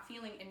schools were not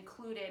feeling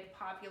included,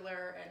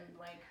 popular, and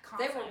like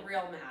They confident. were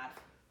real mad.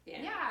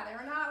 Yeah, they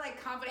were not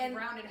like confident, And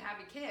grounded,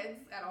 happy kids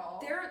at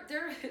all.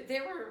 They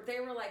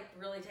were like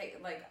really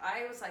taking, like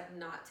I was like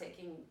not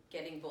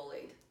getting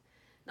bullied.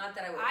 Not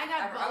that I would. I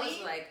got I was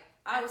bullied. like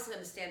I was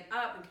gonna stand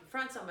up and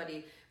confront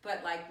somebody,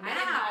 but like I did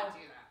now not do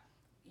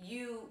that.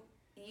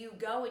 you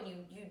go and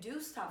you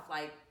do stuff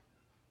like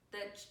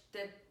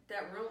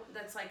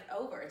that's like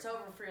over. It's over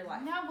for your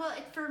life. No, well,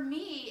 for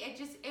me,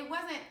 it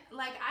wasn't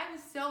like I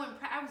was so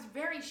impressed. I was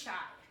very shy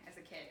as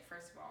a kid,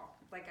 first of all.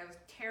 Like I was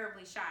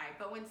terribly shy.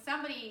 But when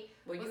somebody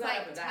Well, you was got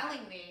like over that.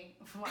 telling me,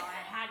 well,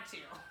 I had to.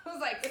 I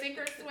was like, sink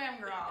or swim,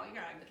 girl. You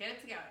gotta get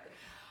it together.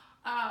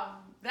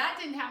 That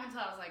didn't happen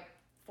until I was like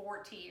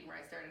 14, where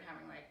I started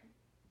having like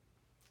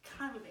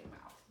kind of a big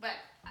mouth. But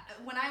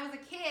when I was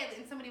a kid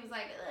and somebody was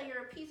like, "Ugh,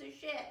 you're a piece of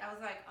shit," I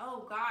was like,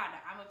 "Oh God,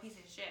 I'm a piece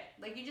of shit."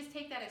 Like you just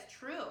take that as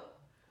true.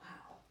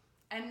 Wow.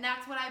 And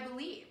that's what I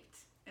believed.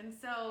 And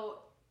so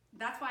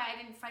that's why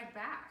I didn't fight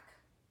back,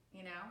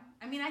 you know?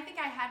 I mean, I think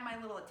I had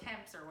my little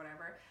attempts or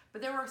whatever,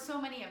 but there were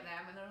so many of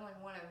them and there was only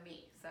one of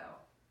me. So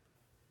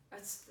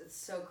It's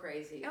so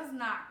crazy. it was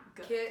not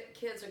good.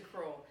 Kids are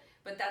cruel,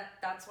 but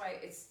that's why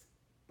it's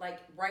like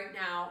right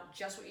now,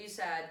 just what you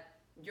said,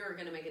 you're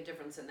gonna make a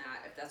difference in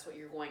that if that's what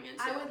you're going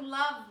into. I would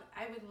love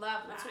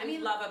That's that. what we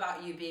love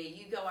about you, B.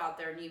 You go out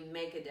there and you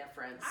make a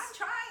difference. I'm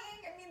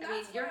trying.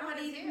 That's you're what I not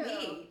wanna eating do.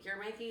 meat. You're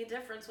making a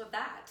difference with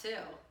that too.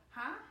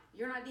 Huh?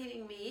 You're not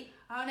eating meat.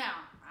 Oh no.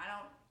 I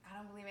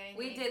don't believe anything.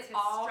 We did to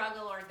all-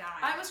 struggle or die.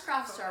 I was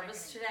craft That's what we're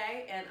service doing.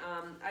 today, and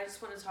I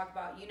just want to talk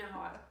about, you know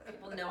how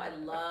people know I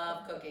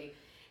love cooking,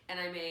 and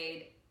I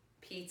made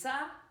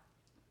pizza,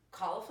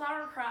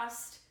 cauliflower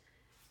crust,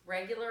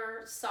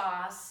 regular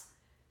sauce,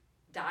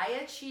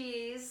 Daiya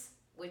cheese,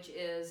 which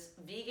is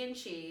vegan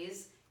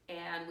cheese,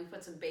 and we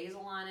put some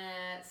basil on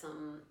it,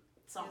 some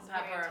salt It was and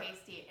pepper, very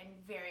tasty and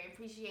very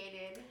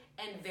appreciated.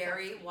 and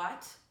very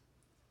what?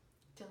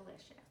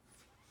 Delicious.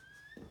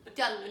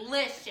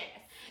 Delicious.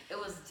 It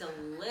was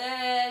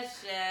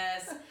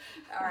delicious.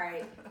 All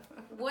right.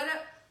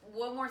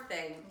 One more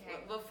thing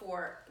Okay.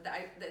 before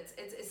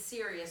it's a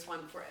serious one.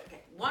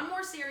 One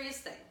more serious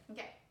thing,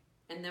 Okay.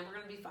 and then we're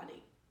gonna be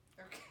funny.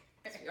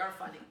 Okay. We are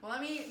funny. Well,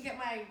 let me get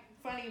my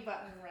funny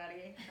button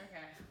ready.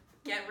 Okay.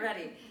 Get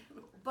ready.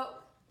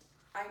 But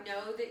I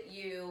know that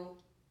you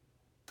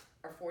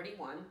are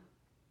 41.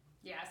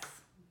 Yes.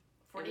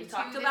 And 42 we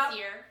talked this about-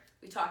 year.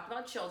 We talked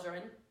about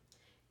children,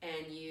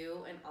 and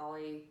you and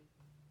Ollie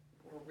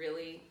were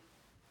really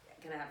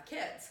gonna have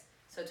kids.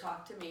 So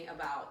talk to me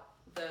about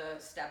the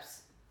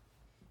steps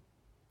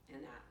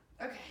in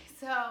that Okay,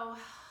 so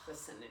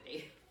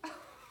vicinity.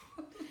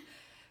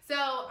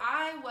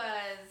 I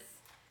was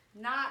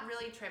not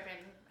really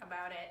tripping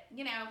about it,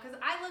 you know, because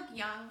I look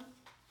young.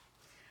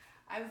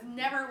 I was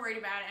never worried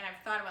about it, and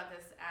I've thought about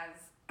this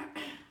as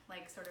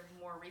like sort of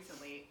more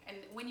recently. And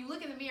when you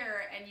look in the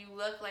mirror and you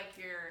look like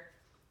you're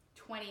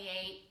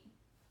 28,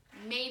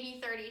 maybe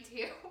 32.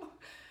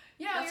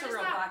 You know, That's a you're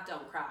real just not, black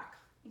don't crack.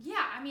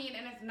 yeah, I mean,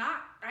 and it's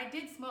not, I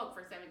did smoke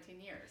for 17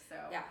 years, so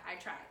Yeah. I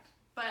tried.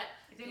 But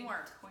it didn't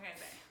work, what can I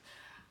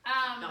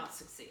say? Not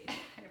succeed.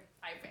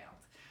 I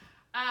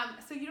failed.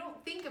 So you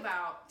don't think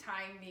about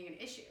time being an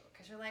issue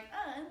because you're like,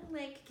 oh, I'm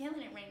like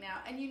killing it right now.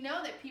 And you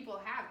know that people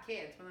have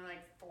kids when they're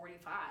like 45.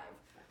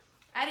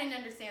 I didn't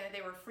understand that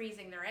they were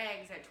freezing their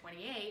eggs at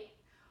 28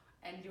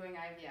 and doing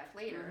IVF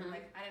later. Mhm.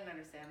 Like, I didn't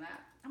understand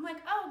that. I'm like,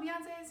 oh,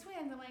 Beyonce has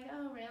twins. I'm like,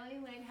 oh, really?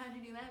 Like, how'd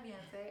you do that,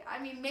 Beyonce? I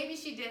mean, maybe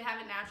she did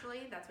have it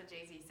naturally. That's what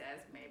Jay-Z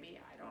says. Maybe.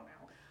 I don't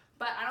know.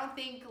 But I don't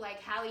think,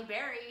 like, Halle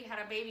Berry had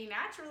a baby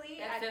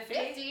naturally At at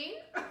 50?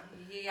 50.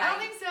 Yeah. I don't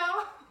think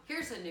so.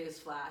 Here's a news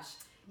flash.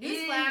 You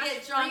Newsflash, didn't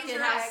get drunk freeze and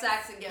your have eggs.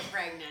 sex and get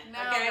pregnant. No,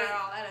 okay?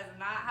 girl, that is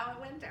not how it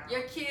went down.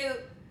 You're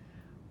cute.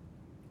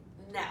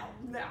 No.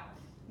 No,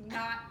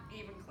 not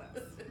even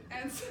close.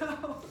 And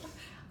so,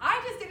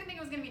 I just didn't think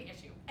it was going to be an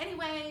issue.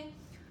 Anyway,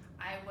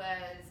 I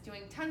was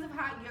doing tons of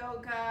hot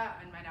yoga,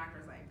 and my doctor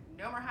was like,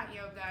 no more hot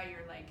yoga.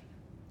 You're like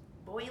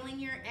boiling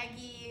your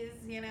eggies,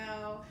 you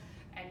know,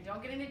 and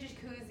don't get in a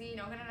jacuzzi,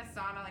 don't get in a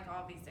sauna, like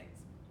all these things.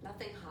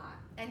 Nothing hot.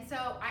 And so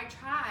I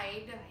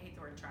tried, I hate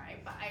the word try,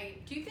 but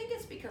Do you think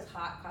it's because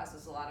hot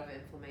causes a lot of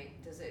inflammation?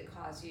 Does it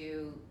cause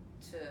you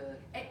to...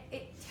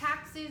 it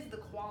taxes the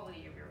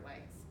quality of your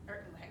legs,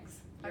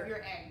 of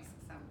your eggs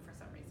for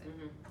some reason.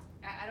 Mhm.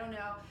 I don't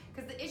know,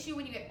 because the issue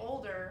when you get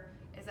older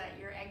is that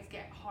your eggs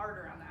get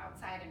harder on the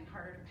outside and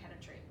harder to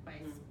penetrate by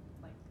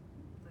like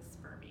the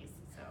spermies.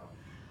 So,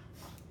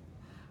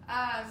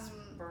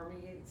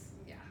 Spermies?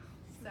 yeah.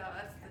 So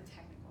that's the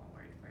technical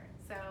word for it.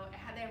 So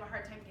they have a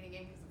hard time getting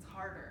in because it's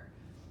harder.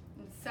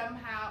 And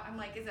somehow I'm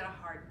like, is it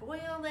a hard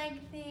boiled egg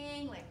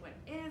thing? Like, what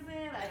is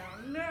it? I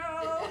don't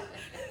know.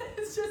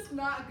 It's just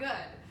not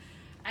good.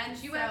 And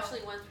You so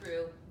actually went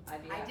through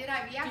IVF. I did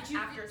IVF Did you-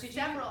 after did you-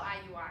 several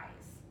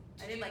IUIs.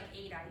 I Did did you- like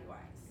 8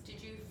 IUIs.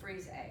 Did you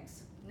freeze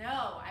eggs?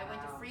 No, I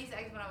went to Wow. freeze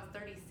eggs when I was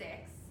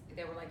 36.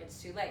 They were like,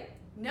 it's too late.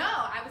 No,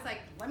 I was like,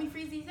 let me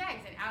freeze these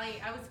eggs. And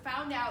I was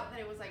found out that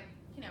it was like,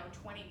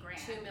 20 grand.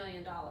 $2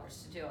 million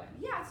to do it.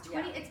 Yeah, it's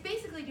 20. Yeah. It's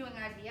basically doing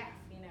IVF,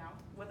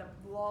 with a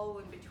lull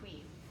in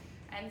between.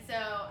 And so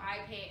I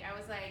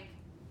was like,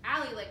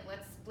 Allie, like,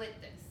 let's split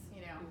this,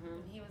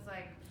 Mhm. And he was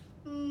like,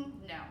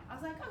 no. I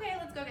was like, okay,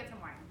 let's go get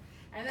some wine.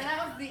 And then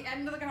that was the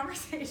end of the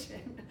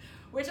conversation,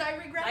 which I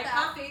regret Like that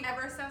coffee.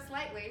 ever so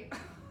slightly.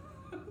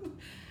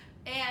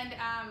 And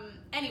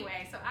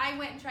anyway, so I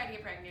went and tried to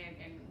get pregnant,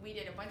 and we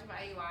did a bunch of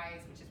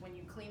IUIs, which is when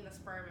you clean the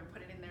sperm and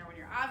put it in there when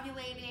you're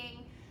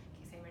ovulating.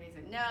 In case anybody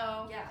doesn't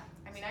know. Yeah.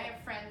 I mean, I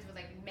have friends with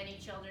like many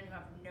children who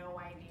have no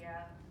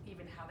idea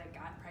even how they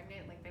got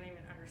pregnant. Like, they don't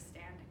even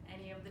understand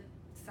any of the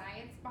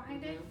science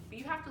behind it. Mhm. But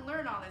you have to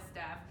learn all this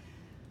stuff.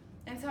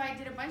 And so I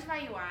did a bunch of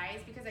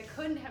IUIs because I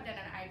couldn't have done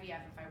an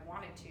IVF if I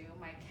wanted to.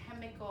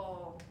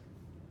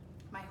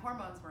 My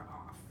hormones were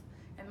off.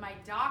 And my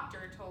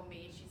doctor told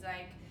me, she's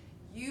like,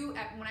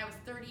 when I was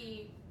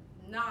 39,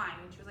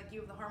 she was like, you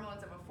have the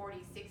hormones of a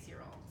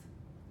 46-year-old.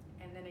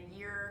 And then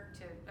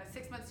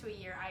 6 months to a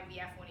year,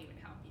 IVF won't even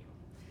help you.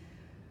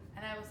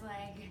 And I was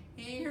like,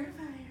 you're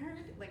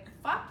fired. Like,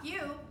 fuck you.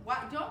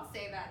 Why? Don't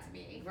say that to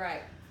me.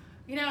 Right.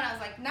 And I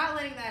was like, not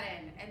letting that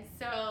in. And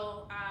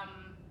so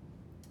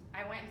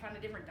I went and found a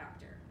different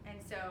doctor. And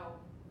so,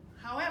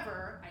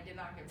 however, I did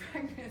not get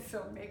pregnant,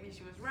 so maybe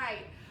she was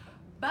right.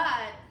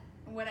 But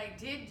what I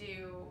did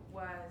do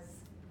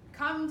was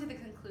come to the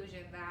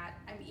conclusion that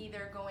I'm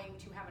either going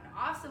to have an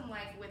awesome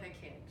life with a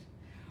kid,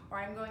 or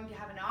I'm going to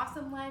have an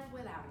awesome life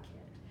without a kid.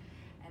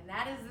 And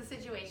that is the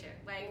situation.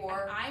 Like,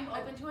 Or- I'm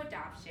open to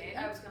adoption.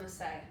 I was going to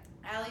say.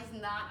 Allie's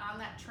not on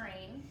that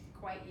train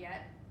quite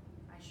yet.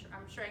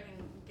 I'm sure I can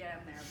get him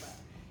there, but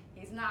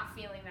he's not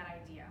feeling that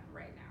idea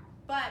right now.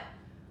 But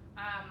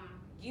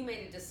You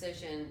made a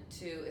decision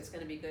it's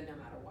going to be good no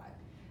matter what.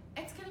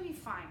 it's gonna be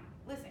fine.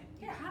 Listen,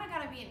 you Yeah. kind of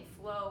gotta be in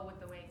flow with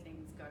the way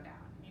things go down,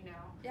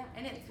 Yeah.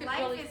 And You could life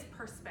really is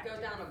perspective. Go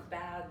down a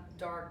bad,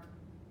 dark...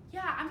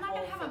 Yeah, I'm not gonna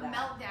hole have for a that.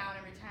 meltdown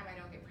every time I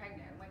don't get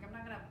pregnant. Like, I'm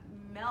not gonna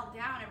melt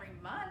down every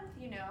month,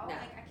 No.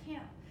 Like, I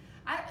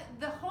can't.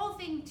 The whole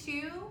thing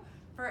too,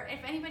 for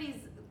if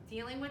anybody's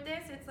dealing with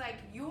this, it's like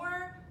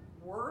your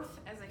worth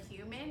as a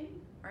human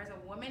or as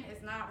a woman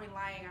is not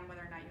relying on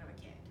whether or not you have a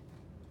kid.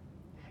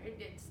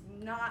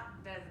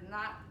 That is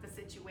not the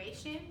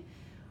situation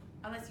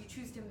unless you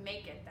choose to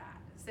make it that.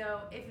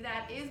 So if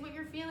that is what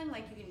you're feeling,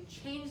 like, you can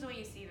change the way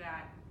you see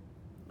that.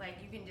 Like,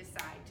 you can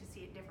decide to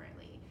see it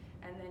differently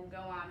and then go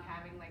on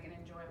having like an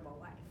enjoyable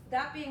life.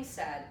 That being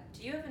said,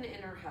 do you have an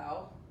inner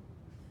hoe?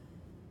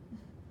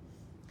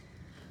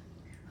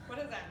 What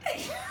does that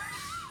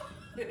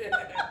mean?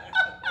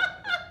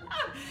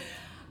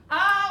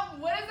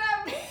 What does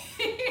that mean?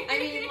 I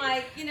mean,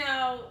 like,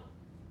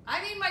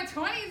 I mean, my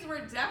 20s were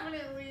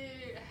definitely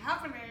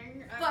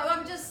happening. but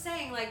I'm just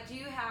saying, like, do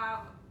you have,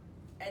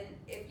 and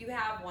if you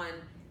have one,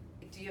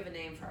 do you have a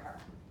name for her?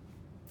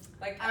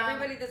 Like,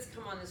 everybody that's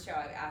come on the show,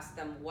 I've asked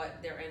them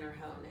what their inner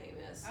hoe name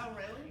is. Oh,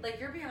 really? Like,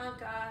 you're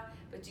Bianca,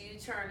 but do you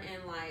turn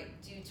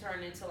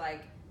into,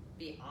 like,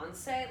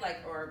 Beyonce, like,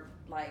 or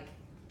like?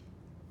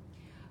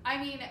 I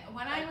mean,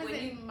 when I was when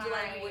in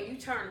when you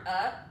turn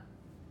up,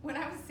 when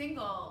I was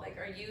single, like,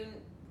 are you?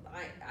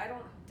 I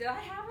don't. Did I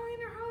have an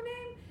Interho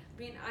name? I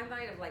mean, I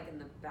might have, like, in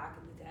the back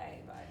of the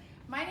day, but.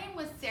 my name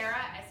was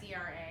Sarah,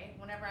 S-E-R-A.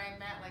 Whenever I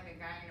met like a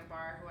guy in a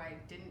bar who I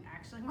didn't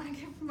actually want to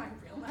give my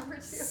real number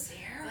to.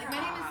 Sarah. Like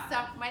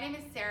my name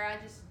is Sarah,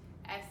 just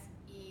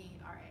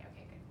S-E-R-A.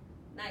 Okay,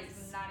 good. Nice.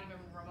 It's not even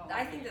remote.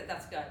 I think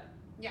that's good.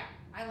 Yeah,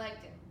 I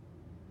liked it.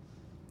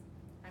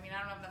 I mean, I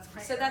don't know if that's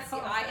right. So that's the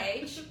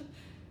IH,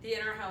 the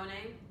Interho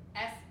name.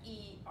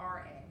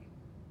 S-E-R-A.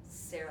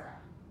 Sarah.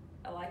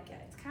 I like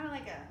it. It's kind of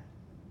like a.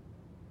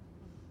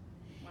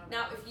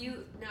 Now, if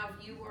you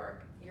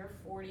you're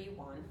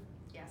 41.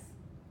 Yes.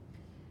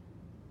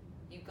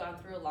 You've gone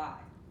through a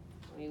lot.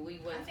 I mean, we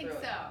went I think through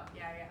so. it.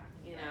 Yeah.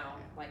 You know,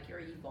 like, you're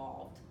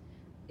evolved.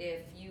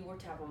 If you were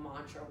to have a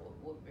mantra,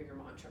 what would your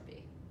mantra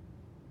be?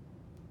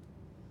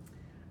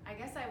 I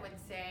guess I would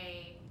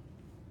say.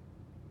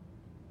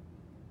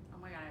 Oh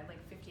my god, I have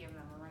like 50 of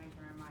them are running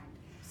through my mind.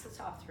 It's the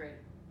top 3.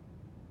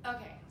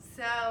 Okay,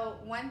 so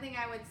one thing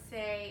I would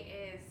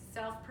say is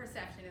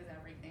self-perception is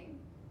everything.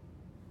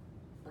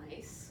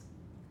 Nice.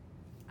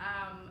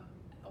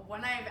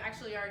 One I've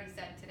actually already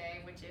said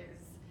today, which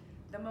is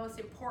the most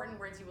important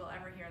words you will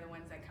ever hear are the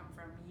ones that come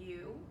from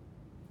you.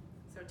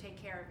 So take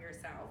care of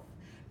yourself.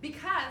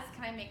 Because,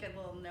 can I make a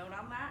little note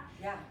on that?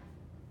 Yeah.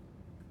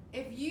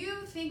 If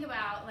you think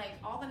about like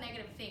all the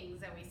negative things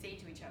that we say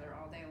to each other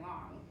all day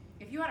long,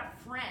 if you had a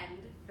friend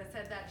that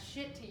said that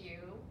shit to you,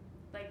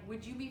 like,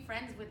 would you be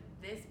friends with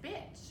this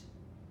bitch?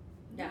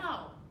 Yeah.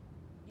 No,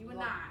 you would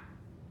Well- not,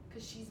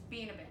 because she's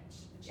being a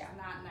bitch. And she's Yeah.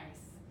 not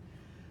nice.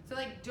 So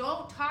like,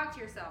 don't talk to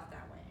yourself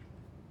that way.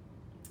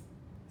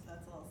 So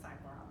that's a little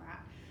sidebar on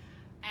that.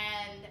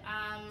 And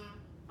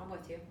I'm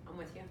with you.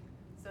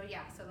 so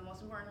yeah, so the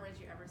most important words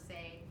you ever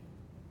say,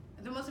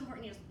 the most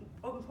important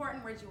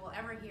words you will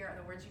ever hear are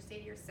the words you say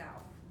to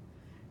yourself.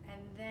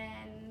 And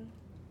then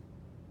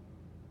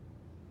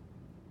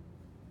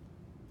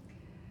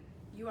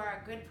you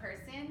are a good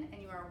person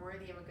and you are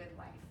worthy of a good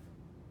life.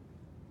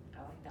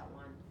 I like that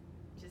one.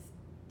 Just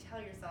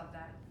tell yourself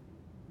that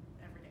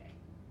every day.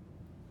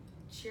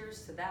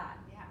 Cheers to that.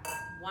 Yeah.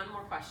 One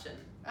more question.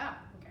 Oh,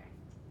 okay.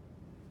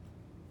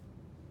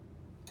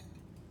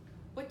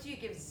 What do you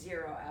give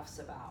 0 F's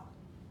about?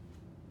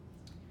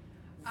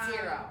 Um,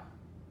 0.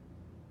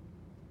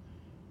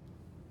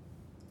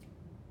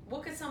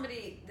 What could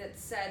somebody that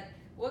said?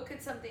 What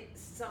could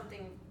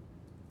something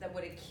that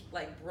would have,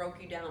 like,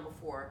 broke you down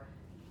before,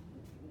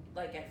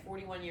 like, at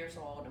 41 years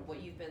old, and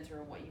what you've been through,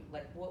 and what you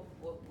like?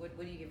 What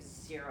do you give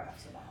 0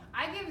 F's about?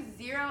 I give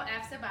 0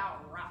 F's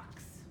about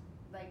rocks.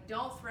 Like,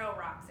 don't throw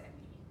rocks at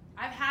me.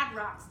 I've had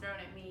rocks thrown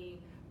at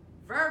me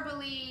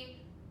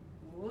verbally,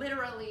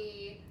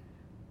 literally.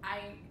 I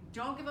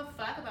don't give a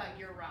fuck about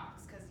your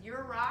rocks, because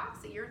your rocks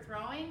that you're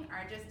throwing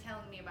are just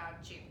telling me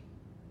about you,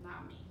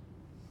 not me.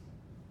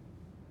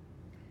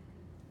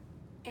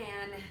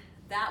 And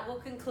that will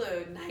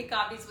conclude Night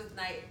Coffees with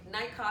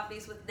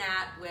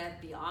Nat with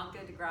Bianca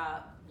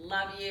DeGraw.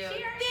 Love you. Cheers.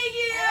 Thank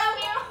you. I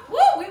love you.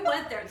 Woo! We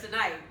went there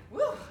tonight.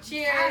 Woo.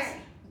 Cheers.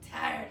 I'm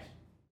tired.